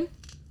 Megan?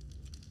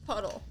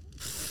 puddle.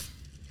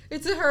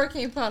 It's a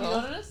hurricane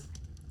puddle. it is?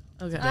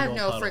 Okay. I have Big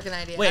no old freaking puddle.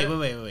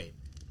 idea. Wait.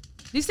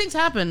 These things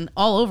happen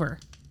all over.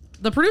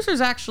 The producer's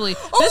actually,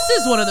 this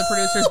is one of the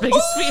producer's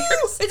biggest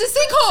fears. It's a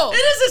sinkhole. It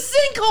is a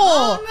sinkhole,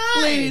 Oh,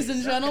 nice. ladies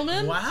and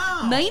gentlemen.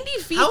 Wow. 90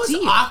 feet How is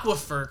deep.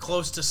 aquifer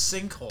close to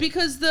sinkhole?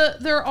 Because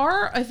there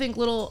are, I think,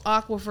 little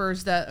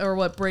aquifers that are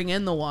what bring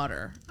in the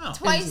water. Oh.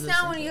 Twice Into the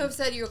now when sinkhole. you have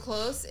said you're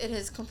close, it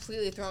has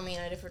completely thrown me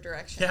in a different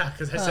direction. Yeah,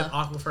 because I said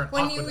aquifer and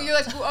When aqueduct. you're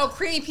like, oh,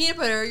 creamy peanut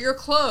butter, you're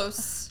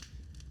close.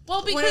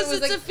 Well, When because it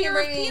was, it's like, a fear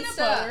of creamery and peanut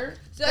stuff. butter.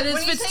 So, And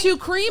like, if when it's you too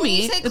creamy, when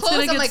you say it's close,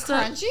 gonna I'm get like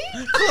stuck.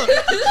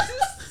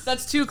 crunchy.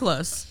 That's too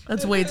close.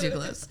 That's way too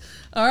close.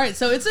 All right,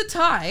 so it's a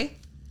tie.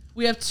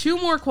 We have 2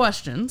 more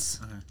questions.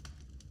 Okay.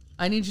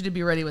 I need you to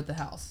be ready with the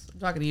house. I'm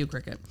talking to you,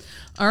 Cricket.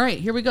 All right,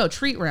 here we go.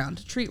 Treat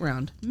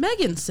round.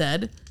 Megan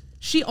said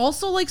she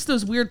also likes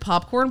those weird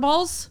popcorn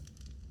balls.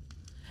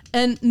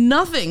 And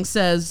nothing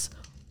says,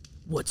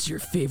 what's your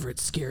favorite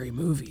scary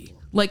movie?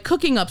 Like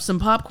cooking up some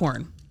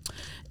popcorn.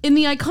 In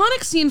the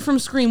iconic scene from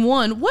Scream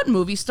 1, what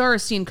movie star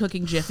is seen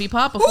cooking Jiffy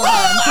Pop before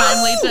her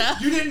untimely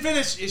death? You didn't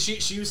finish.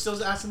 She was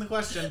still asking the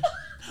question.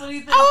 What do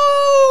you think?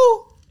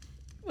 Oh!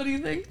 What do you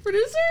think,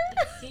 producer?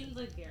 Seems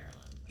like Garrett.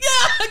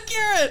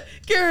 Yeah,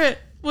 Garrett.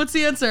 What's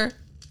the answer?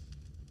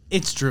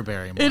 It's Drew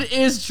Barrymore. It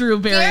is Drew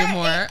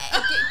Barrymore.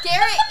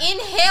 Garrett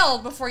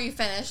inhaled before you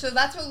finished, so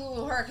that's what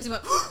Lulu heard because he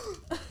went.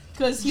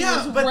 Because he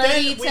Yeah, was but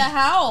ready then to we-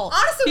 howl.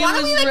 Honestly, he why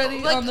don't was we ready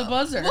like on the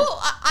buzzer. Well,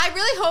 I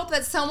really hope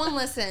that someone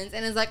listens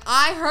and is like,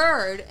 I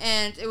heard,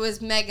 and it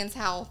was Megan's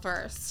howl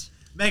first.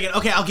 Megan,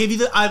 okay, I'll give you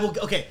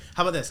the. Okay,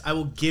 how about this? I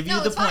will give you No,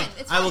 the it's point. fine,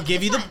 it's I will fine,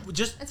 give you it's the fine.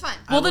 just. It's fine.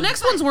 Well, the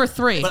next one's worth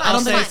 3. But I don't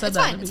I'll think I say- said It's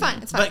that. fine. It's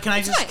fine. It's fine. But can I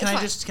It's just fine, can it's I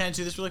fine. just can I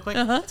do this really quick?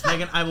 Uh-huh.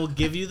 Megan, I will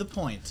give you the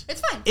point.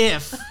 It's fine.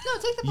 If No,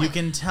 take the you point.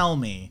 can tell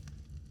me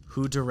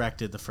who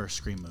directed the first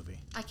Scream movie.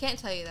 I can't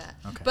tell you that.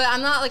 Okay. But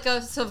I'm not like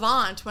a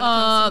savant when it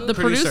comes to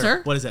The movies.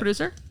 producer. What is it?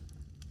 Producer?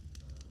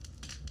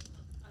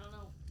 I don't know.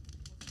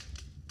 Wes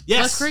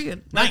Yes.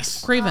 Cragen.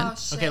 Nice. Craven. Oh,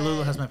 shit. Okay,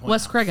 Lulu has my point.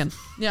 Wes now. Cragen.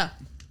 Yeah.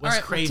 Wes All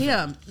right, Craven.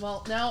 damn.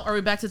 Well, now are we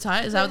back to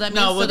tie? Is that what that means?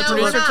 No, So well, the no,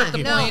 we're producer not. took the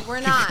No, point. we're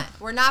not.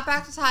 We're not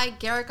back to tie.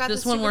 Garrett got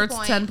This the one stupid worth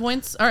point. 10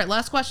 points. All right,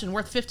 last question,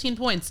 worth 15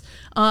 points.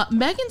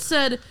 Megan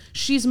said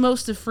she's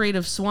most afraid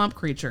of swamp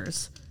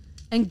creatures.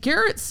 And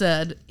Garrett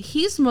said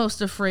he's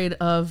most afraid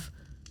of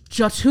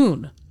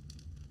Jotun.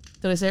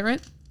 Did I say it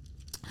right?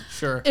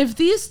 Sure. If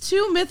these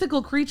 2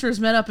 mythical creatures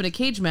met up in a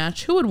cage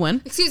match, who would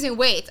win? Excuse me,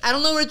 wait. I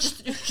don't know what a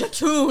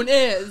Jatoon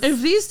is.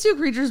 If these 2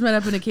 creatures met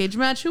up in a cage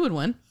match, who would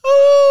win?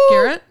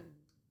 Garrett?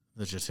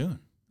 The Jatoon.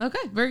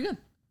 Okay, very good.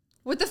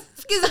 What the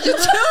fuck is a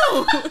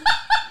Jatoon?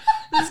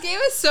 This game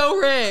is so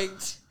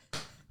rigged.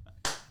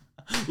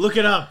 Look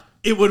it up.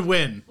 It would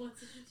win.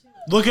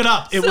 Look it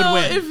up. It would So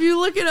win. if you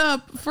look it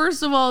up,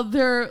 first of all,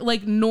 they're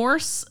like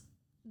Norse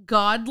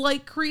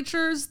godlike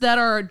creatures that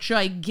are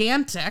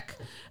gigantic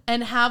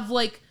and have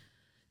like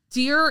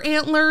deer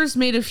antlers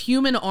made of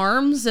human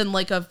arms and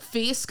like a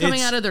face coming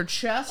It's out of their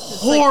chest.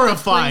 It's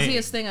horrifying. like the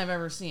craziest thing I've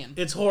ever seen.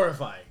 It's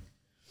horrifying.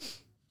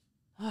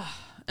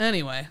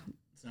 Anyway,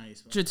 It's not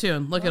useful.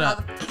 Jatoon, look it How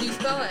up. the fuck do you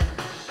spell it?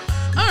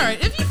 All right,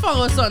 if you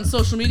follow us on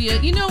social media,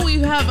 you know we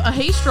have a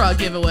hay straw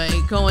giveaway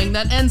going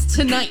that ends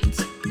tonight.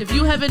 If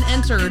you haven't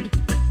entered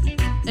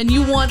and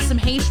you want some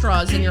hay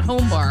straws in your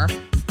home bar,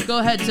 go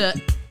ahead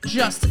to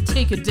Just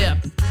Take a Dip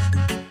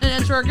and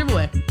enter our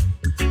giveaway.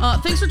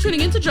 Thanks for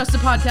tuning in to Just a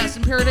Podcast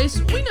in Paradise.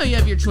 We know you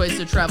have your choice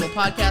of travel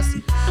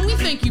podcasts, and we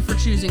thank you for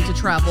choosing to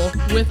travel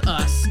with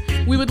us.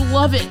 We would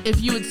love it if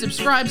you would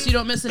subscribe so you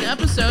don't miss an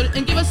episode,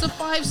 and give us a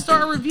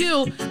 5-star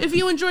review if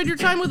you enjoyed your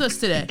time with us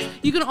today.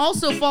 You can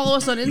also follow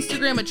us on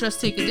Instagram at Just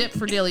Take a Dip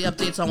for daily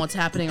updates on what's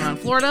happening around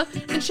Florida,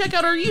 and check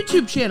out our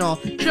YouTube channel,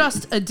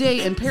 Just a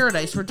Day in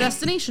Paradise, for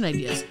destination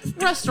ideas,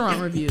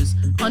 restaurant reviews,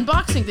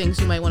 unboxing things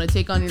you might want to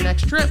take on your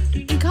next trip,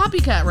 and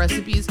copycat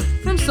recipes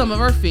from some of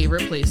our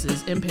favorite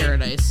places in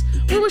paradise.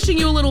 We're wishing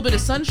you a little bit of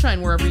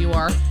sunshine wherever you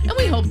are, and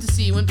we hope to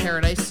see you in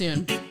paradise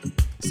soon.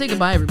 Say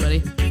goodbye,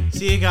 everybody.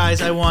 See you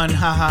guys. I won. Ha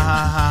ha ha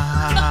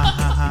ha ha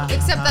ha ha.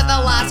 Except that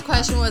the last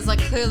question was like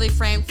clearly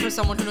framed for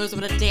someone who knows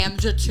what a damn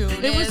Jatoon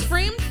is. It was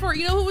framed for,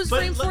 you know who was But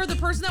framed let- for? The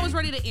person that was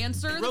ready to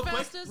answer Real the quick,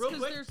 fastest, real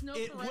because quick. there's no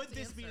Would correct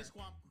this be answer. a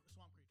swamp?